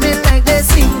 coming like the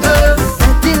single,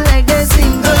 acting like the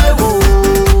single. Whoa,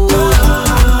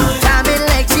 coming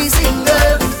like she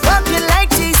single, pumping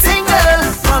like she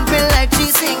single, pumping like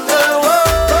she single.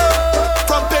 Whoa.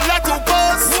 Pumping like a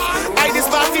boss. I this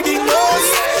party the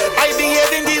most. I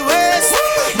behave in the waist.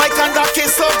 My conduct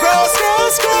is so gross,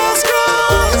 gross, gross,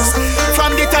 gross.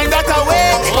 From the time that I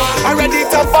wake, I'm ready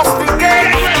to bust the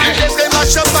game. Just they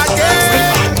mash up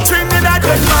again. Trinidad,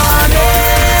 good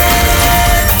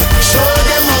morning. Show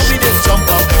them how we just jump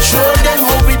up. Show them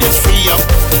how we just free up.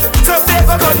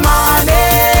 Jamaica, good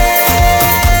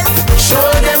morning. Show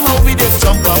them how we just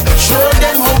jump up. Show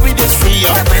them how we just free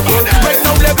up. Right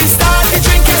now, let me start the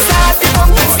drinking, start the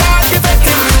pumping, start the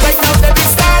betting. Right now, let me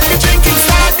start the drinking,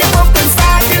 start the pumping,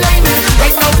 start the lining.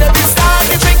 Right now, let me start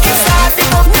the drinking, start the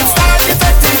pumping, start the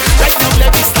betting. Right now,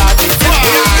 let me start the drinking.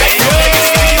 Right now, let me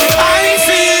start the I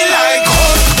feel like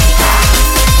hot.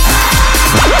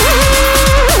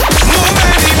 Move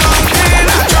any mountain, I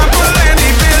trample any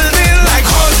building like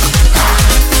hot.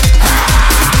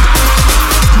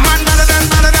 Man better than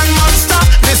monster.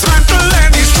 Dismantle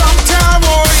any strong tower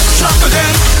boy. Trample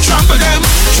them, trample them,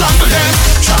 trample them,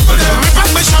 trample them. Rip up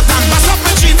my shot and pass up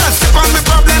my jeans and step on my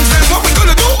problems. Then what we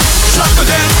gonna do? Trample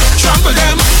them, trample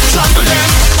them, trample them.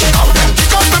 Kick out them,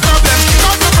 kick out the problems, kick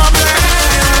out the problems.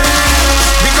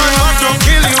 Because what don't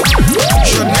kill you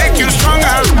should make you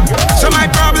stronger. So my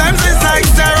problems is like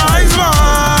steroids, boy.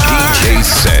 DJ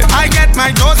said. I get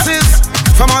my doses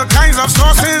from all kinds of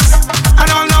sources, and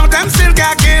all know them still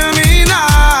can't kill me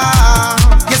now.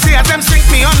 You see, as them sink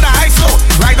me under ice, so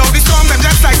ride out the storm, them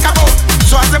just like a boat.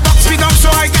 So as the box me down, so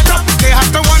I get up. They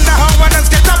have to wonder how others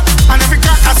get up, and every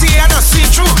crack I see, I just see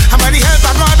through. And by the help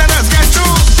of God, others get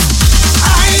through.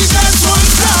 I just won't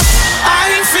stop.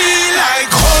 I feel like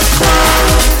hot.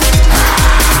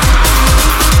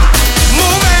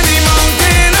 Move any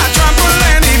mountain, I trample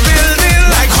any building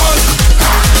like hot.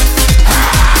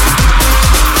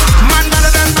 Man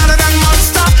better than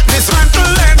monster.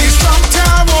 Dismantle any strong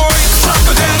tower boy.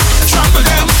 Trample them, trample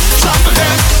them, trample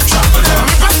them, trample them.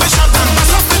 Rip up my shot and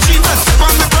pass up the jeans and step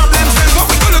on my problems. Then what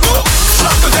we gonna do?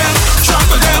 Trample them,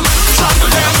 trample them, trample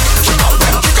them. Kick out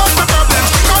them, kick out my problems,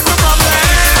 kick out my problems.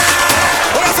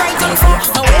 What I'm fighting for,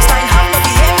 no waste time, have no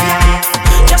behavior.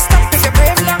 Just stop if you're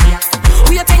brave now.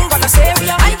 Who you think gonna save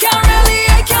ya? I can't really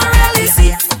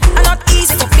see. I'm not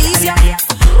easy to please ya,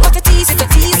 but it's easy to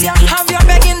tease ya. Have you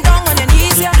begging down on your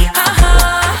knees ya?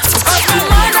 Cause my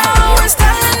mother always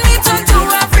telling me to do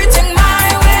everything my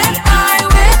way, my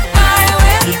way, my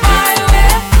way, my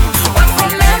way. But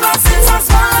from ever since I was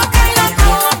small, I kinda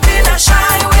grew up in a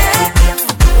shy way.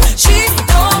 She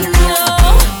don't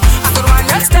know I could run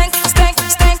that stank, stank,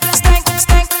 stank, stank,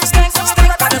 stank, stank, stank.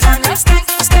 I could run that stank,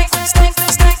 stank, stank,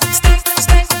 stank, stank,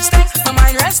 stank, stank. My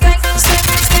mind rest stank, stank,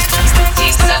 stank, stank,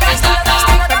 stank, stank.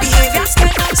 My behavior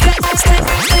stank, stank, stank, stank, stank.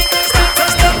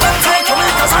 First up, I'm tight, come on,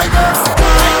 cause I know.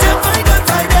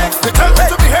 They tell me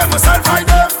to behave myself, I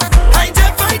them.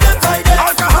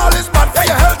 Alcohol is bad for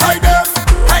your health, I them.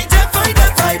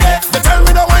 They tell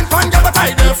me to wine pan, get but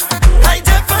I them.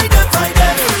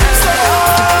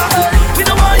 We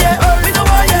don't want ya, we don't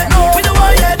want ya, no, we don't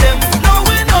want ya them. No,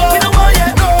 we know, we don't want ya,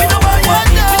 no, we don't want ya,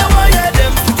 we don't want ya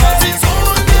them. Cause it's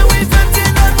only we venting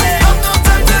and they have no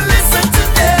time to listen to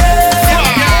them.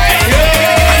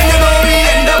 And you know we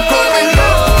end up going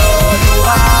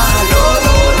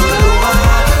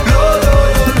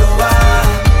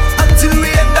Until we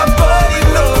end up going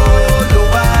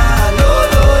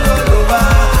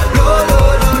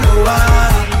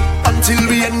until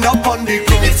we end up on the ground.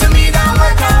 Give it to me that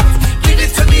work out. Give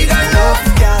it to me that love,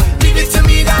 girl. Give it to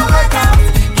me that work out.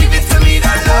 Give it to me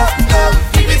that love, love.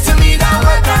 Give it to me that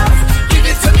work out. Give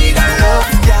it to me that love,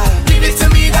 girl. Give it to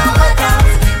me that work out.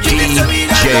 Give it to me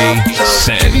that love, love.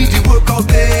 Sen. Give me the workout,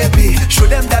 baby. Show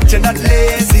them that you're not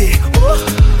lazy. Oh,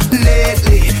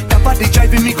 lately that body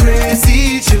driving me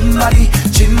crazy. Gym body.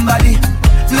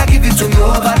 Not give it to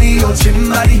nobody. Oh, gym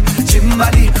body.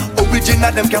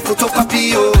 Original them can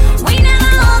photocopy. Oh. We never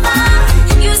over.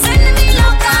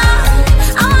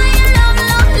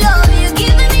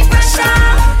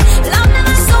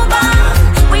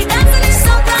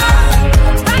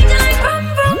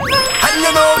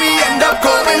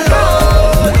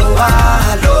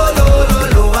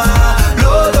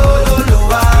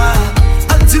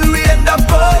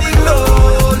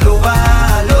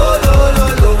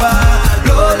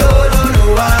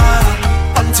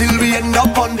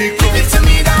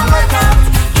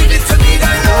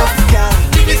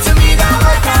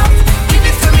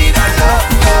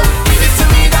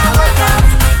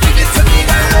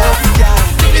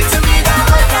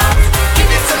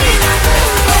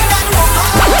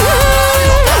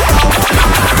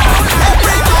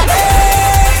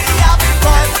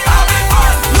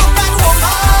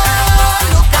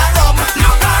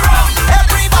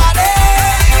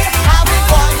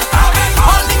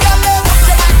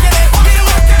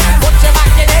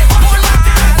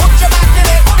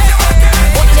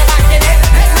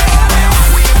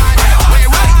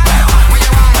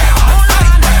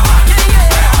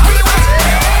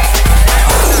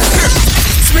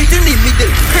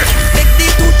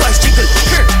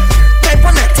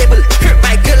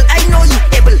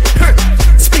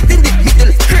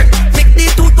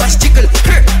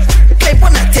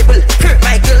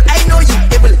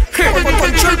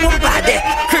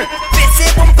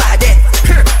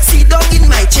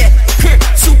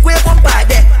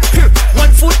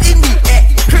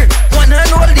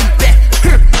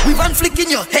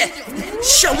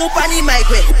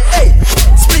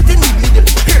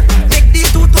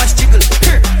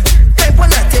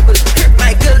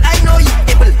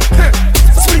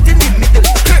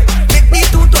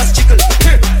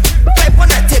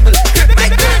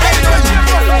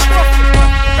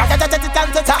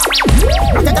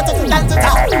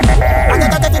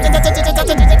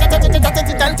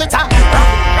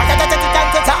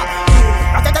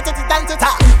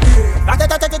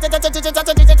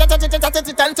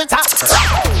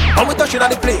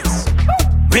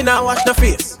 wash the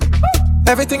face.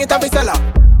 Everything it have is seller.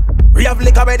 We have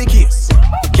liquor by the case.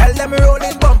 Girl them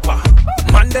rolling bumper.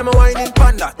 Man them whining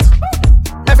pan that.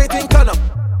 Everything turn up.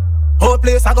 Whole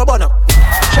place I go burn up.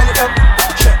 Shell it down,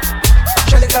 shell.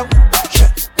 Shell it down,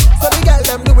 shell. So the girl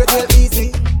them do it real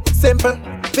easy. Simple,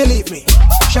 believe me.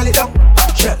 Shell it down,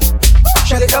 shell.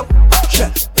 Shell it down,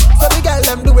 shell. So the girl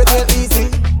them do it real easy.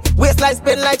 Waistline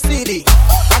spin like CD.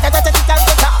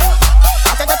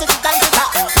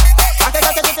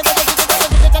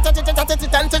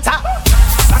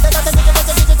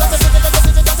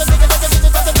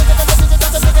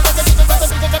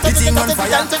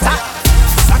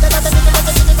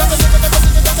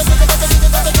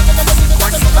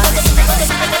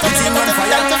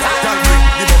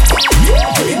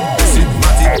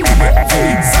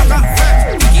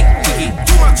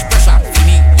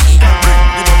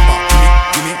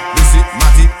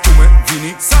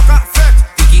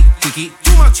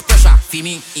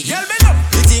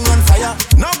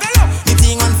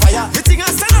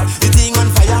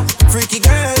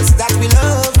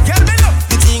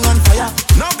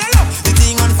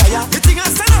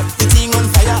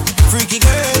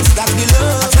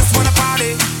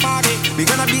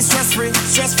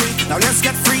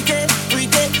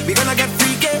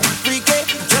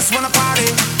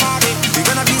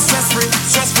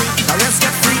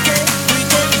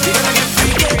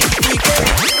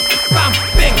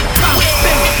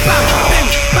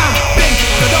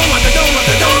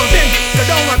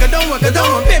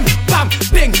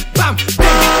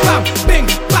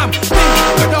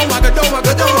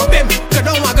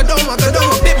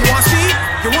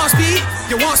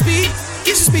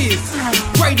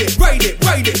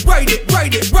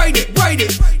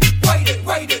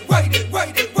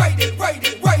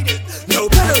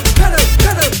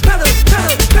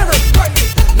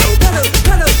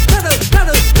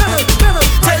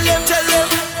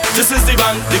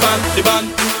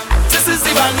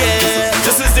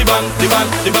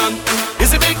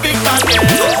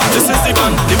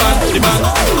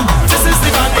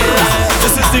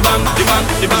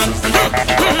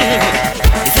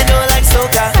 If you don't like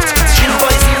soca, street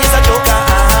poison is a joker.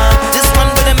 This one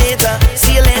will a meter,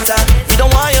 see you later. We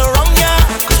don't want you wrong, yeah.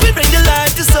 'Cause we bring the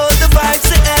light to soul the vibes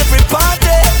to every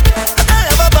party. I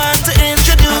have a band to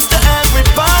introduce to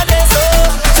everybody. So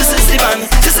this is the band,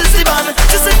 this is the band,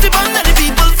 this is the band that the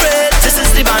people afraid. This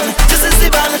is the band, this is the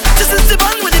band, this is the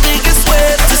band with the biggest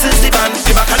weight. This is the band,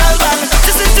 the bacchanal band.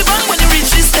 This is the band when you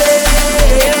reach the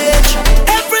stage.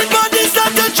 Everybody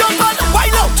start to jump on,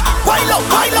 wild out, wild out,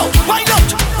 wild out, wild out,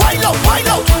 wild out, wild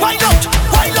out, wild out,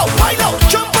 wild out, wild out.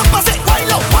 Jump up and say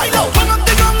wild out, wild out. Turn up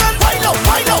the gong and wild out,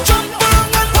 wild out. Jump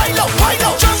around and wild out, wild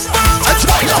out. Jump around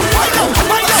and wild out,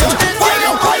 wild out, wild out, wild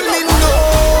out, wild out.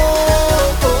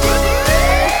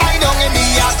 I don't in the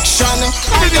action.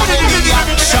 I don't in the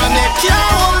action. Can't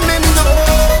hold me no.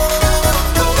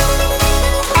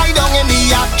 I don't in the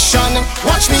action.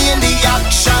 Watch me in the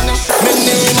action. My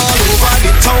name all over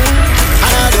the town,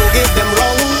 and I don't get them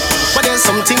wrong. But there's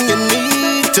something you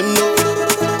need to know.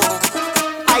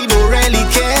 I don't really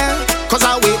care, 'cause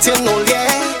I waiting all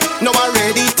year. Now I'm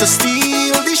ready to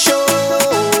steal the show.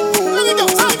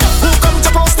 Who come to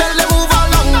post, tell them move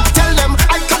along. Tell them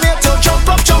I come here to jump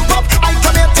up, jump up. I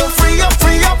come here to free up,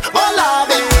 all of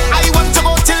it. I want to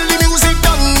go till the music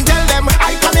done. Tell them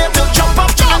I come here to jump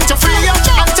up, and to free up,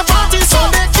 and to party so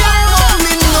they can't hold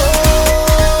me no.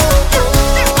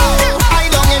 I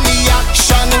don't in the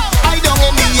action, I don't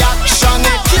in the action.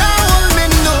 They can't hold me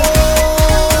no.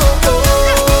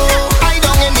 I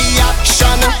don't in the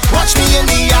action. Watch me in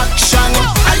the action.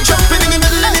 I jump in the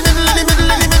middle, in the middle, in the middle,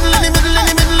 in the middle, in the middle, in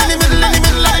the middle, in the middle, in the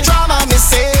middle of the drama. Me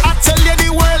say, I tell you the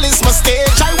world is my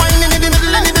stage. I whine in the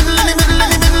middle, in the middle, in the middle, in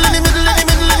the middle, in the middle, in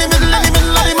the middle, in the middle, in the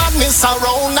middle of the madness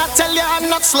around. I tell you I'm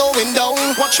not slowing down.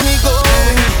 Watch me go.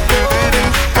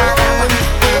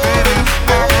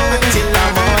 Till the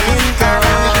morning come.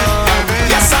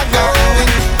 Yes, I'm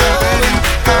going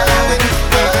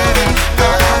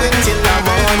till the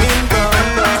morning come.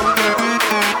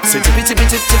 So tippy tippy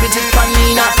tip tippy tip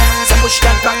panina. So push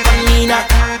that back panina.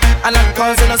 And I'm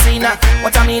causing a scene.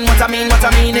 What I mean, what I mean, what I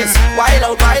mean is wild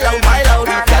out, wild out, wild out.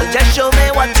 Girl, just show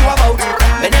me what you about.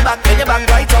 Bend your back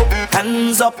right out.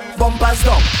 Hands up, bumpers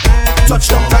down.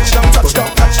 Touchdown, touchdown, touchdown,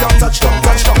 touchdown, touchdown,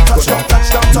 touchdown, touchdown,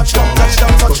 touchdown, touchdown,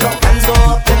 touchdown, touchdown. Hands go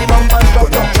up, then the bumpers drop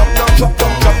down, drop down, drop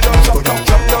down, drop down,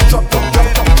 drop down, drop down, drop down, drop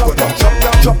down, drop down, drop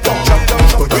down, drop down, drop down,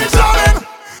 drop down. Reach down in.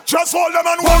 Just hold them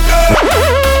and walk there.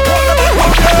 Hold them and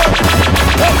walk there.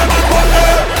 Hold them and walk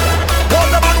there. Hold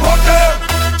them and walk there.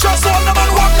 Just hold them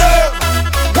and walk there.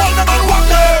 Hold them and walk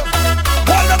there.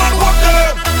 Hold them and walk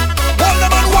there. Hold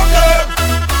them and walk there.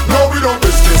 No, we don't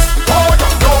miss this.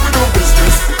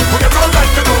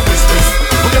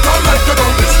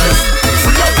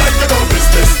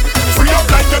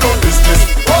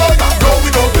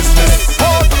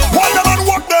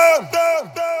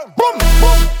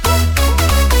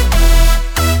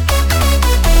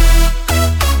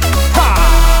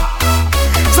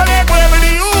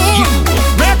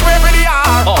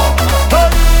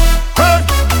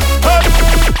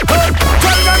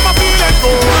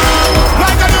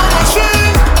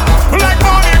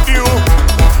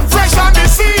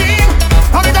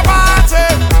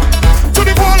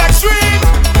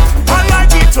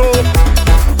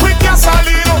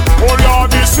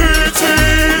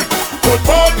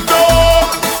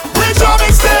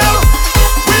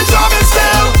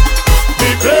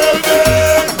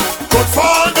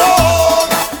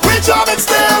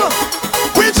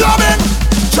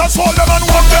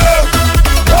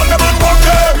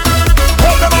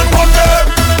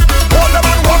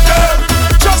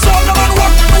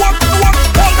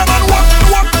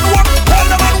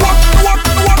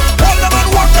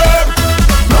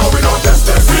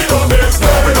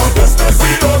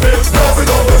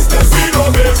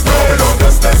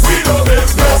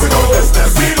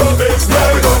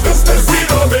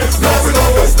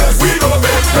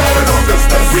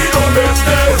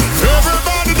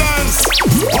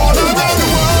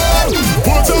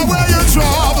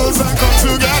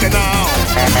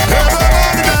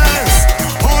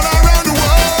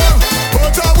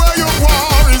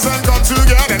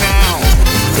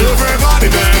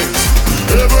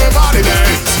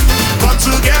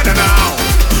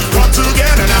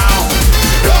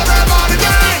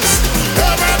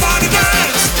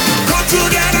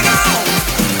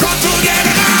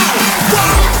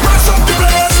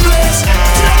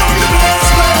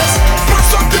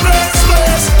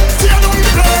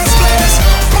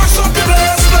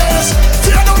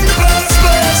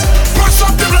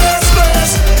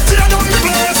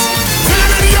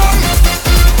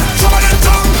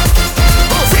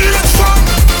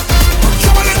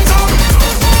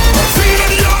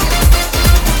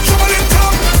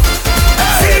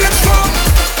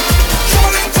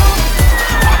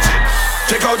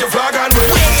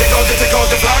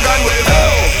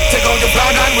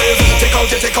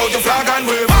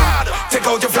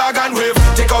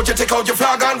 out your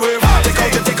flag and wave.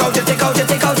 Take out your Get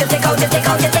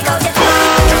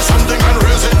something and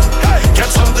raise it. Get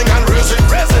something and raise it.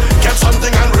 Get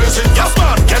something and raise it. Yes,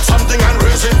 man. Get something and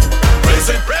raise it. Raise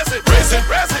it, raise it, raise it,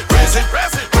 raise it, raise it,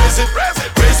 raise it, raise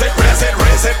it, raise it, raise it,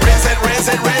 raise it, raise it, raise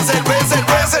it, raise it, raise it,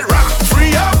 raise it, rock.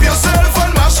 Free up yourself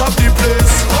and mash up the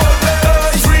place.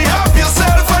 Free up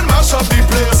yourself and mash up the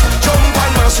place. Jump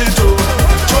and mash it too.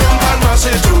 Jump and mash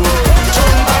it too.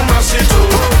 Jump and mash it too.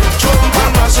 Jump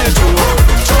and mash it too.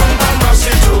 Jump and mash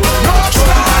it too.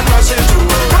 Jump and mash it too.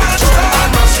 Jump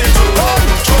and mash it too.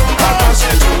 Jump and mash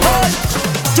it too.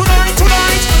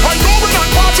 Tonight, I know we're not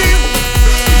partying.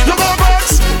 You go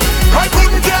box, I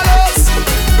couldn't care less.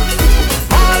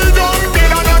 I don't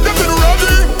need another thing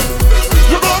ready.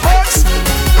 You go box,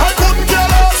 I couldn't care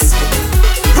less.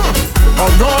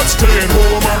 I'm not staying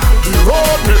home. The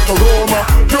road make the Roma.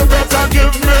 You better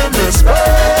give me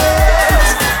space.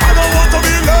 I don't want to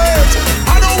be late.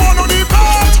 I don't want to be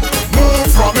bad. Move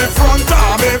from in front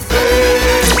of me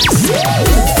face.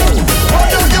 Oh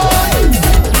yeah, yeah.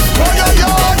 Oh yeah,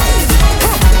 yeah.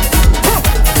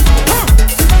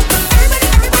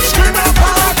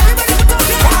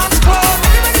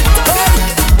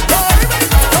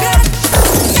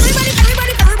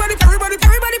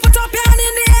 Everybody put up your hand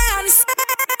in the hands.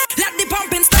 Let the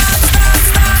pumping start.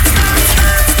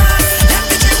 Let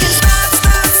the drinking start.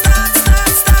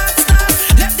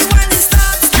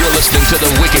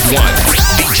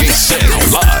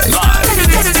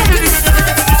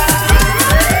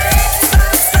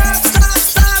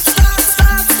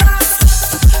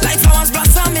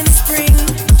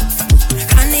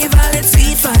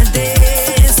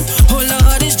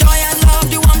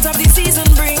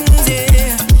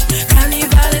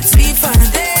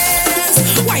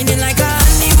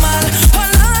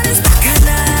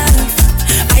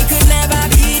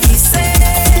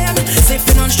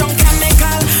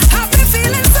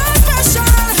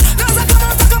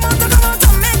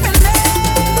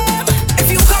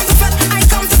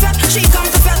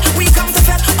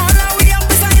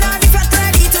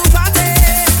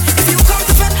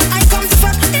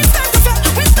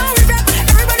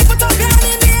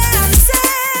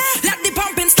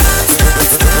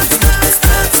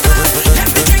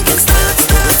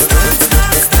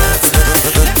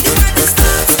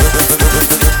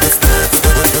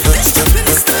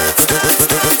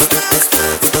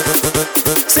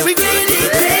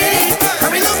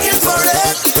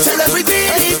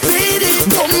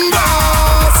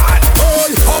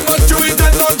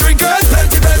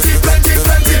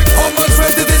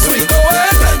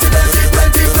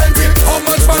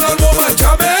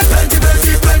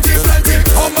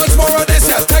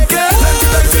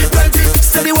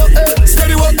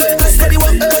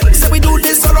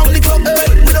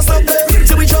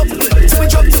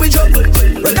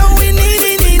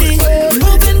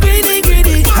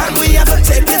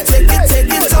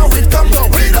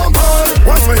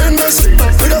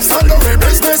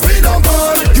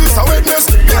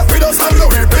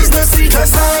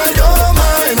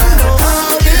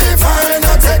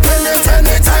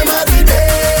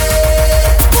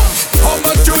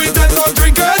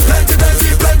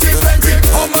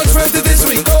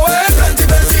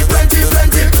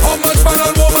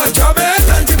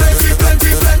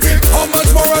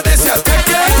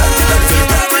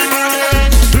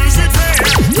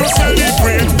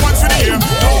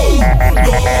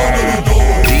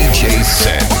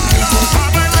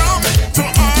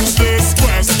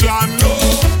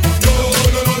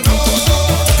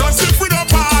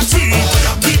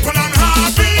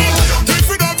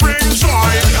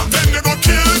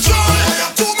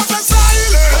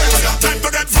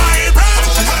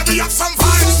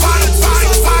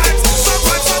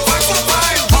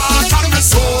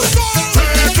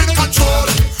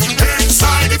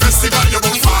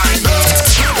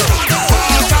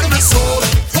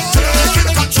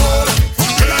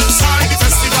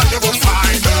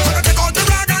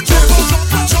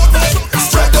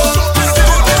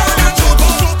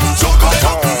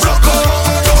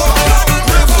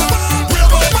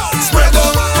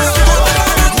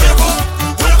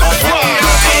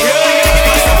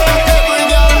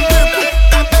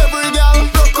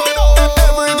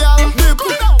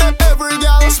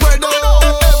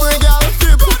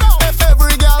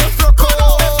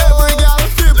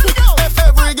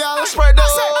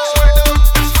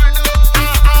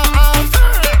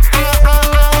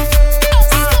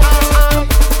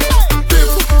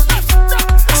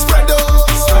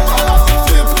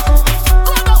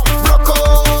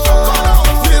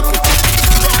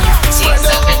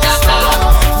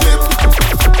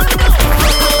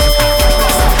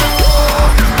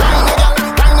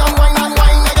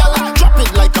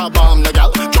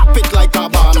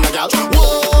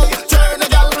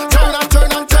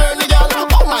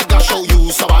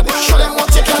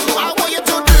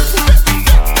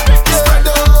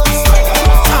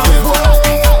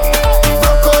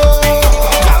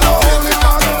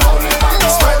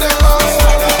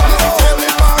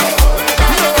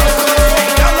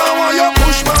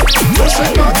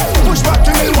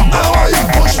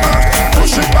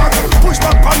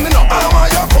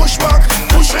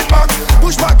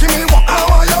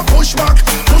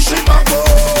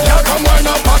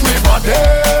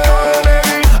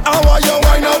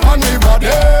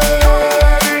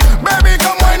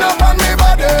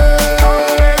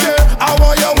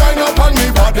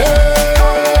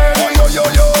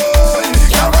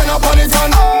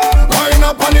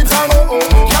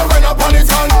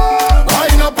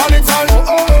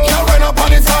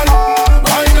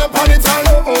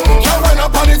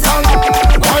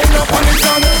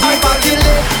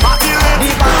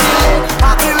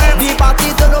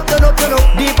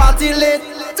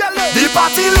 The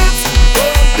party lit,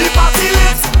 the party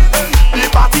lit, the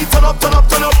party turn up, turn up,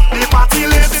 turn up. The party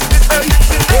lit.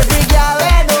 Every girl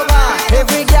bend over,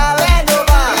 every girl bend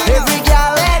over, every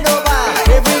girl bend over,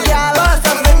 every girl bust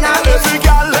up in now. Every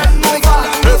girl bend over,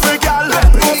 every girl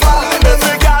bend over,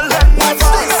 every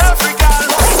girl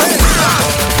bend over, every girl.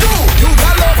 You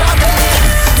got love again.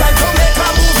 Time to make a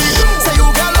movie. Say you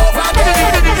got love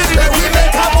again. Then we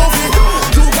make a movie.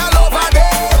 You got love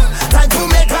again. Time to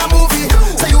make a movie.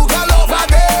 Say you got love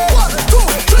again. 1, 2,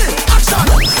 3, action.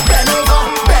 Bend over,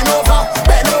 bend over,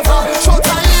 bend over. Show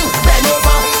time. Bend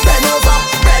over, bend over,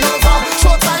 bend over.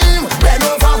 Show time. Bend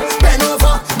over, bend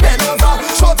over, bend over.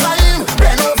 Show time.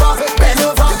 Bend over, bend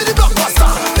over. Give me the blockbuster.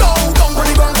 Down, down, pon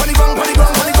the ground, pon the ground, pon the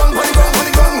ground, pon the ground, pon the ground, pon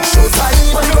the ground. Show time.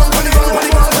 Pon the ground, pon the ground, pon the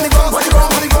ground, pon the ground, pon the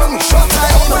ground, pon the ground. Show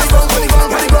time. Pon the ground, pon the ground,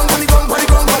 pon the ground, pon the ground, pon the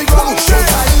ground, pon the ground. Show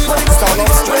time. Pon the ground, stand up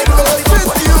straight, love with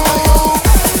you.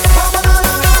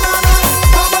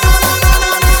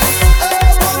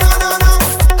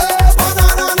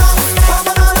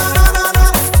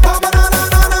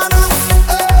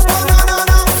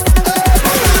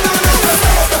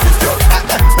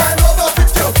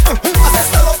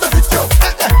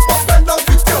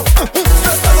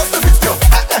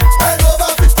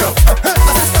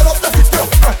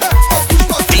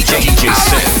 DJ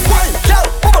Set. Wine, girl,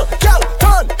 bubble, girl,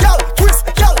 turn, girl, twist,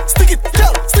 girl, stick it,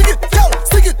 girl, stick it, girl,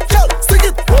 stick it, girl, stick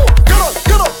it. Whoa, get on,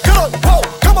 get on, get on, whoa,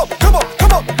 come up, come up,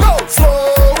 come up, now.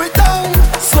 Slow it down,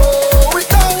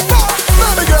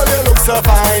 baby girl, you look so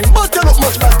fine, but you look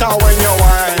much better when you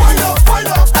whine. Wind up, wind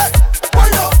up, hey,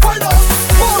 wind up, wind up.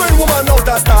 Foreign woman out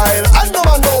of style, and no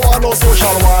man don't want no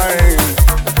social wine.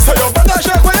 So you better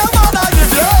shake when your mother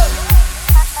give you.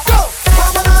 Go.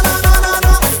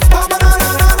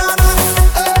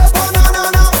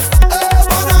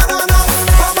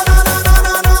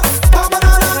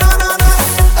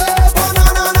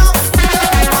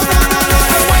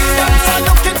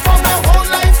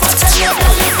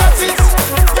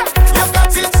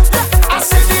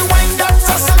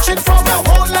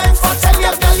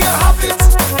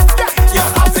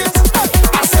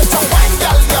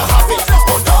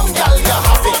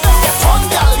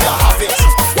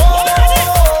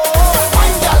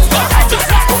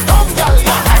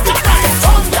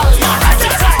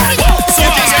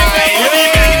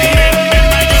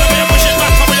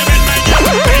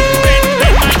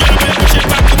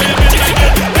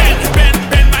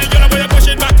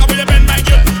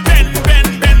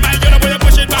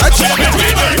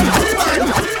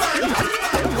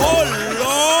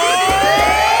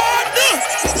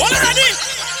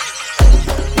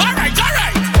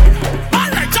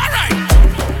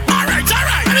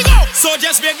 So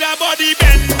just make that body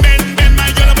bend, bend, bend, my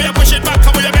girl, when you push it back,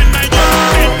 how you bend, my girl.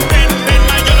 Bend, bend, bend,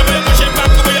 my girl, when you push it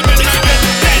back, how you bend, my girl.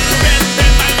 Bend, bend,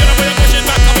 bend, my girl, when you push it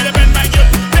back, how you bend, my girl.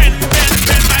 Bend, bend,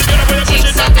 bend, my girl, when you push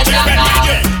it back, how you bend, my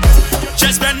girl.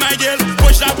 Just bend, my girl,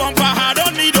 push that bumper hard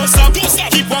on me, don't stop.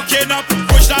 Keep walking up,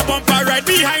 push that bumper right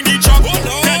behind the truck.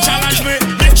 Then challenge me,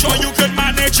 make sure you can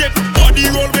manage it. Body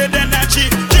roll with energy,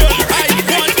 girl, I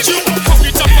want you. Cock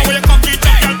it up, how you cock it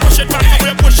up, girl, push it back, how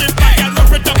you push it back, girl,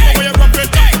 rough it up, how you rough it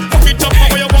up. Cock it up,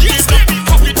 how you walk it up,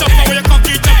 cock it up, how you cock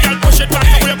it up, girl, push it back,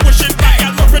 how you push it back,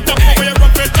 girl, rough it up, how you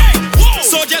rough it up.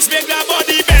 So just make that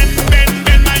body bend, bend,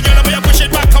 bend, my girl, how you push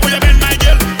it back, how you bend, my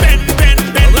girl. Bend, bend,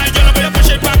 bend, my girl, how you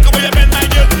push it back, how you bend, my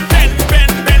girl. Bend,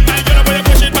 bend, bend, my girl, how you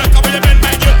push it back, how you bend,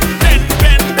 my girl. Bend,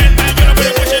 bend, bend, my girl, how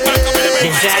you push it back, how you bend,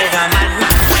 my girl.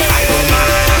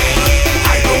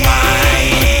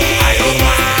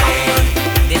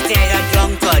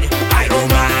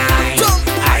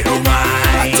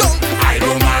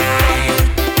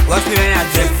 Watch me when I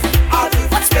drift.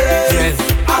 Drift.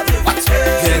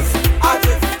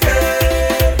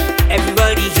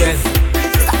 Everybody drift.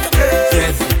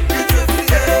 Drift.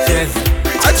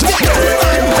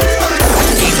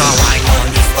 Take a wine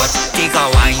on this spot. Take a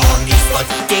wine on this spot.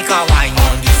 Take a wine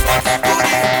on this spot.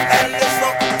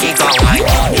 Take a wine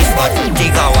on this spot.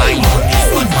 Take a wine on this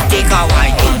spot. Take a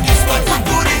wine on this spot.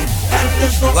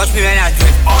 Watch me when I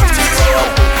drift.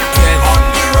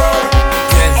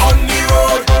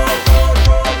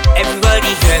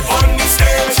 Everybody drift. On the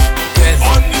stage. Drift.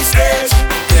 On the stage.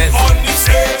 Drift. On the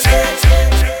stage.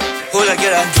 Hold on,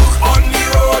 get on duck. On the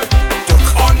road.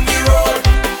 On the road.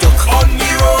 On the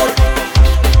road.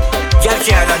 Jump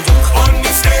share and duck. On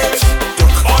the stage.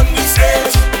 On the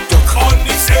stage. On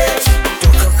the stage.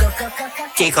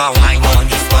 Take a wine on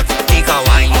this spot. Take a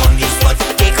wine on this spot.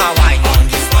 Take a wine on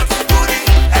this spot.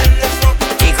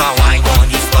 Take a wine on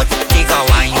this spot. Take a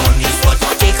wine on this spot.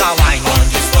 Take a wine on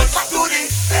this spot.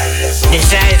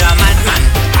 This is a madman.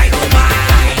 I don't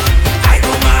mind. I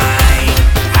don't mind.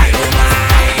 I don't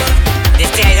mind.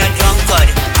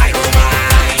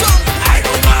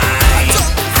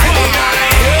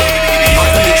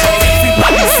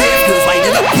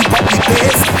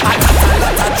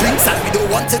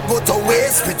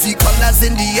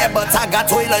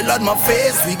 oil on my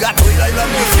face. We got oil on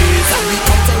my face, and we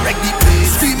come to wreck the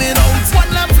place. Screaming out, one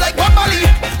lamp like Wabali,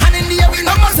 and in the air we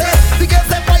number say. The girls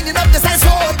they're winding up the size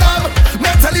for them.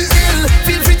 Mentally ill,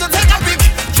 feel free to take a pic.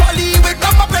 Trolley with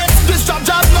number plates. This job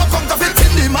no counterfeit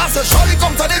in the master. Surely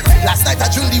come to it. Last night I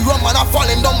drink the rum and I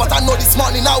falling down, but I know this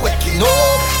morning I waking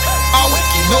up. I'm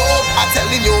waking up, I'm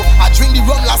telling you. I drink the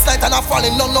rum last night and I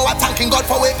falling down. Now I'm thanking God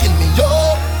for waking me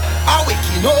up. I'm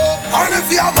waking up. And if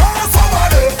you have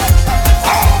somebody,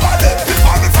 somebody, if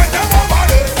I'm a friend of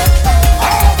somebody,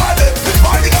 somebody, if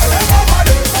I'm the girl of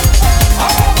somebody,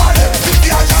 somebody, if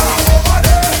you are John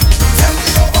somebody, tell me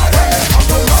somebody. I'm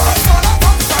the last man of the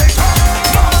fight.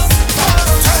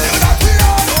 Tell you that we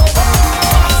are over.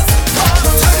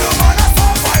 Tell you man of the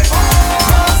fight.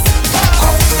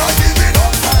 Come to not give it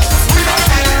up. We not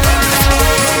giving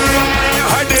up.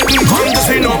 I didn't come to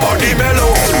see nobody mellow.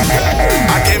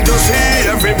 I came to see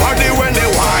everybody when they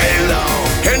wild.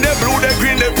 In the blue, the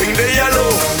green, the pink, the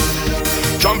yellow.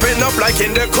 Jumping up like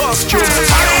in the costume. I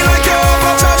like you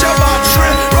overcharge a battery.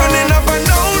 Running up and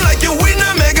down like you win a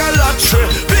mega lottery.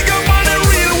 Big up on the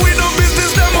real, we do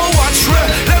business, them a watch me.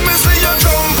 Let me see you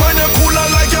jump on your cooler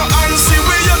like your auntie.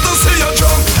 We here to see you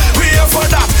jump. We here for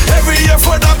that, every year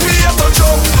for that, we here to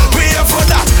jump. We here for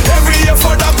that, every year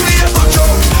for that, we here to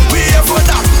jump. We here for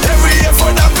that, every year for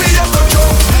that, we here to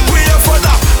jump. We here for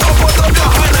that, now put up your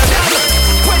hand and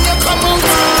when you come out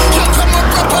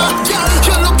proper, girl,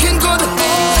 you're looking good.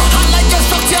 I like your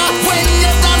structure when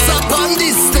you dance up on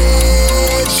this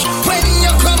stage. When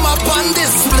you come up on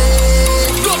display,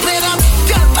 go play that,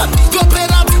 girl, go play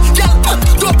that, girl,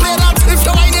 go play that. If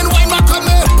you're whining, wine back on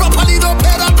me properly, don't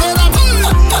play that, play that.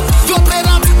 Go play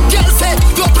that, girl, say,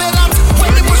 go play that.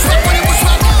 When the bush rock, girl,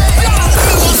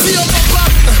 we want to see your bumper,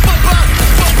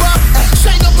 bumper,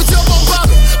 shine up with your bumper,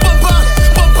 bumper,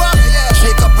 bumper,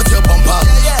 shake up with your bumper,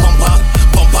 bumper,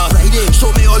 bumper,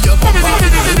 show me all your bumper,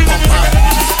 bumper.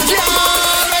 Yeah,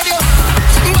 ready?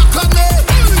 Back on me,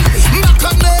 back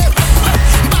on me,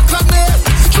 back on me.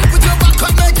 Jump with your back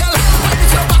on me, girl. Why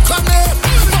with your back on me?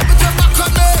 Jump with your back on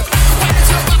me. Why with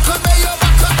your back on me? Your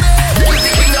back on me.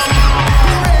 Music Kingdom.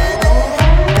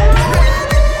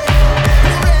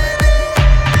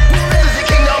 Music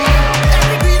Kingdom.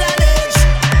 Every beat and age.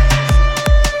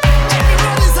 Every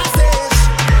road is a stage.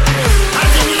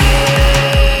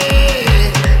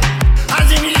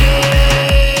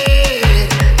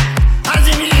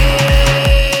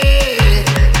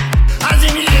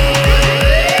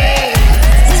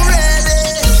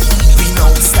 We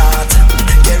now start,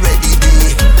 get ready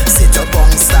day, sit up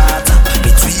on start,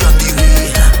 between on the way,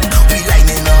 we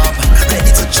lining up,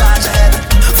 ready to charge ahead,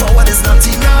 forward is not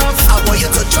enough, I want you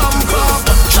to jump up,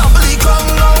 trampoline come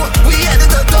now, we headed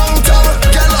to downtown,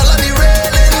 get all of the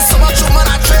railing, so much woman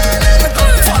are trailing,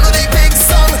 follow the big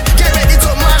song, get ready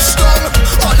to mash down,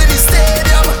 all in the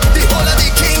stadium, the whole of the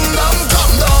kingdom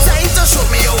come down, time to show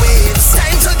me your waves,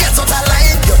 time to get out of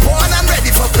line, you're born and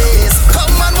ready for pace,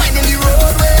 come and wind in the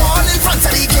roadway, all in front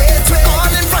of the gateway,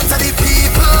 all in front of the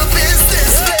people, this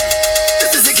place,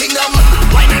 this is the kingdom,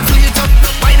 wine and flee it up,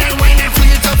 wine and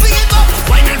flee it up, flee it up,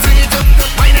 wine and flee it up,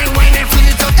 wine and flee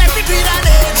it up, every beat and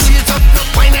age, flee it up,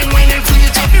 wine and flee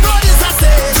it up, every road is a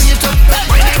stage, flee it up,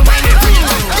 wine and flee it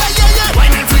up, yeah,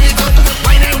 wine and flee it up,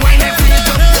 wine and flee it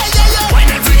up, yeah,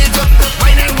 wine and flee it up,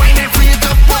 wine and flee it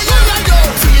up, why yo,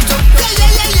 flee it up,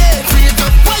 yeah, flee it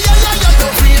up, why yo,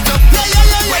 flee it up,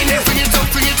 yeah, wine and flee it up,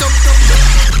 flee it up.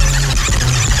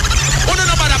 Oh no,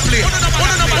 nobody play.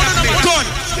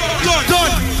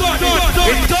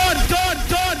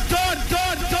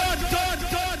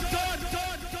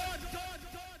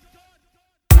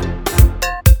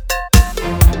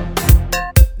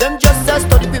 Them just a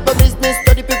study people business,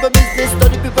 study people business,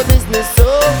 study people business. So,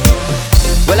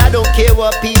 well, I don't care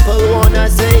what people wanna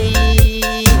say.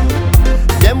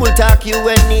 Them will talk you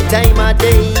any time of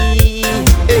day.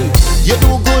 Hey, you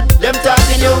do good, them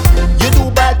talking you. You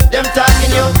do bad, them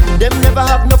talking you. Them never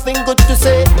have nothing good to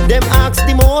say. Them ask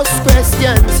the most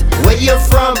questions. Where you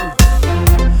from?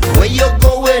 Where you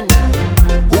going?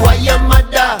 Who are your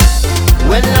mother?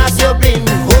 When last you been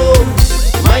home?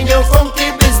 Mind your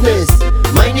funky business.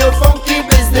 Mind your funky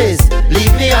business.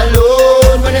 Leave me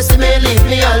alone. When you see me, leave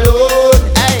me alone.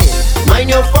 Hey, mind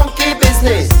your funky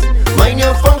business. Mind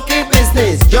your funky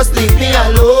business. Just leave me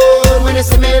alone. When you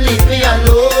see me, leave me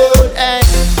alone. Hey,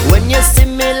 when you see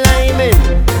me liming,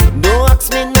 don't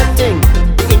ask me nothing.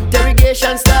 The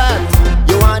interrogation starts.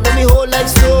 You wanna know me whole life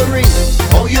story.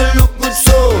 Oh, you look good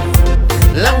so.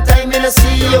 Long time in a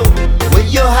see you. Where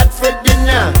you had for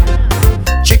dinner?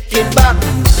 Chicken back.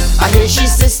 I hear she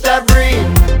sister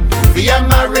brain. Be a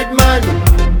married man.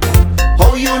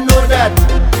 How you know that?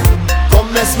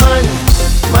 Come, man.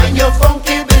 Mind your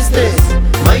funky business.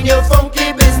 Mind your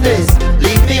funky business.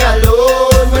 Leave me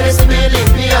alone. When they say me,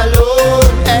 leave me alone.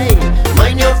 Hey,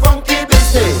 mind your funky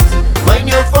business. Mind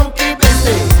your funky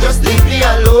business. Just leave me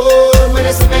alone. When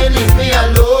they say me, leave me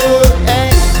alone.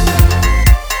 Hey,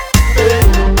 hey.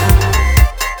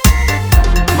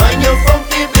 Mind your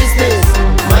funky business.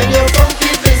 Mind your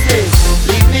funky business.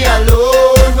 Leave me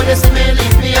alone. When they say me,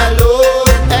 leave me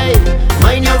alone. Hey,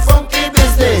 mind your funky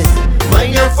business.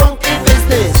 Mind your funky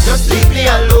business. Just leave me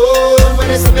alone. When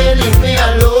they say me, leave me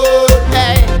alone.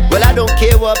 Hey, well I don't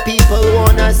care what people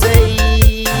wanna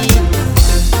say.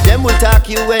 Them will talk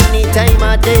you any time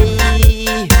of day.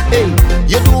 Hey,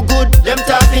 you do good, them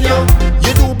talking you.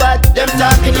 You do bad, them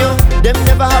talking you. Them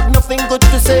never have nothing good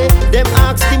to say. Them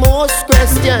ask the most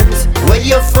questions. Where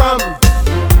you from?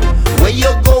 Where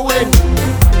you going?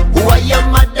 Who are your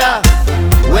mother?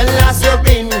 When last you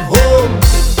been home?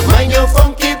 Mind your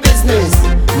funky business.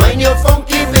 Mind your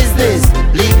funky business.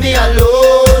 Leave me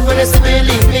alone. When they say me,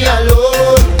 leave me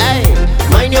alone. Hey,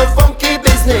 mind your funky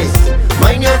business.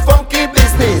 Mind your funky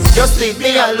business. Just leave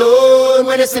me alone.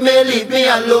 When they say me, leave me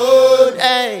alone.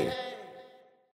 Hey.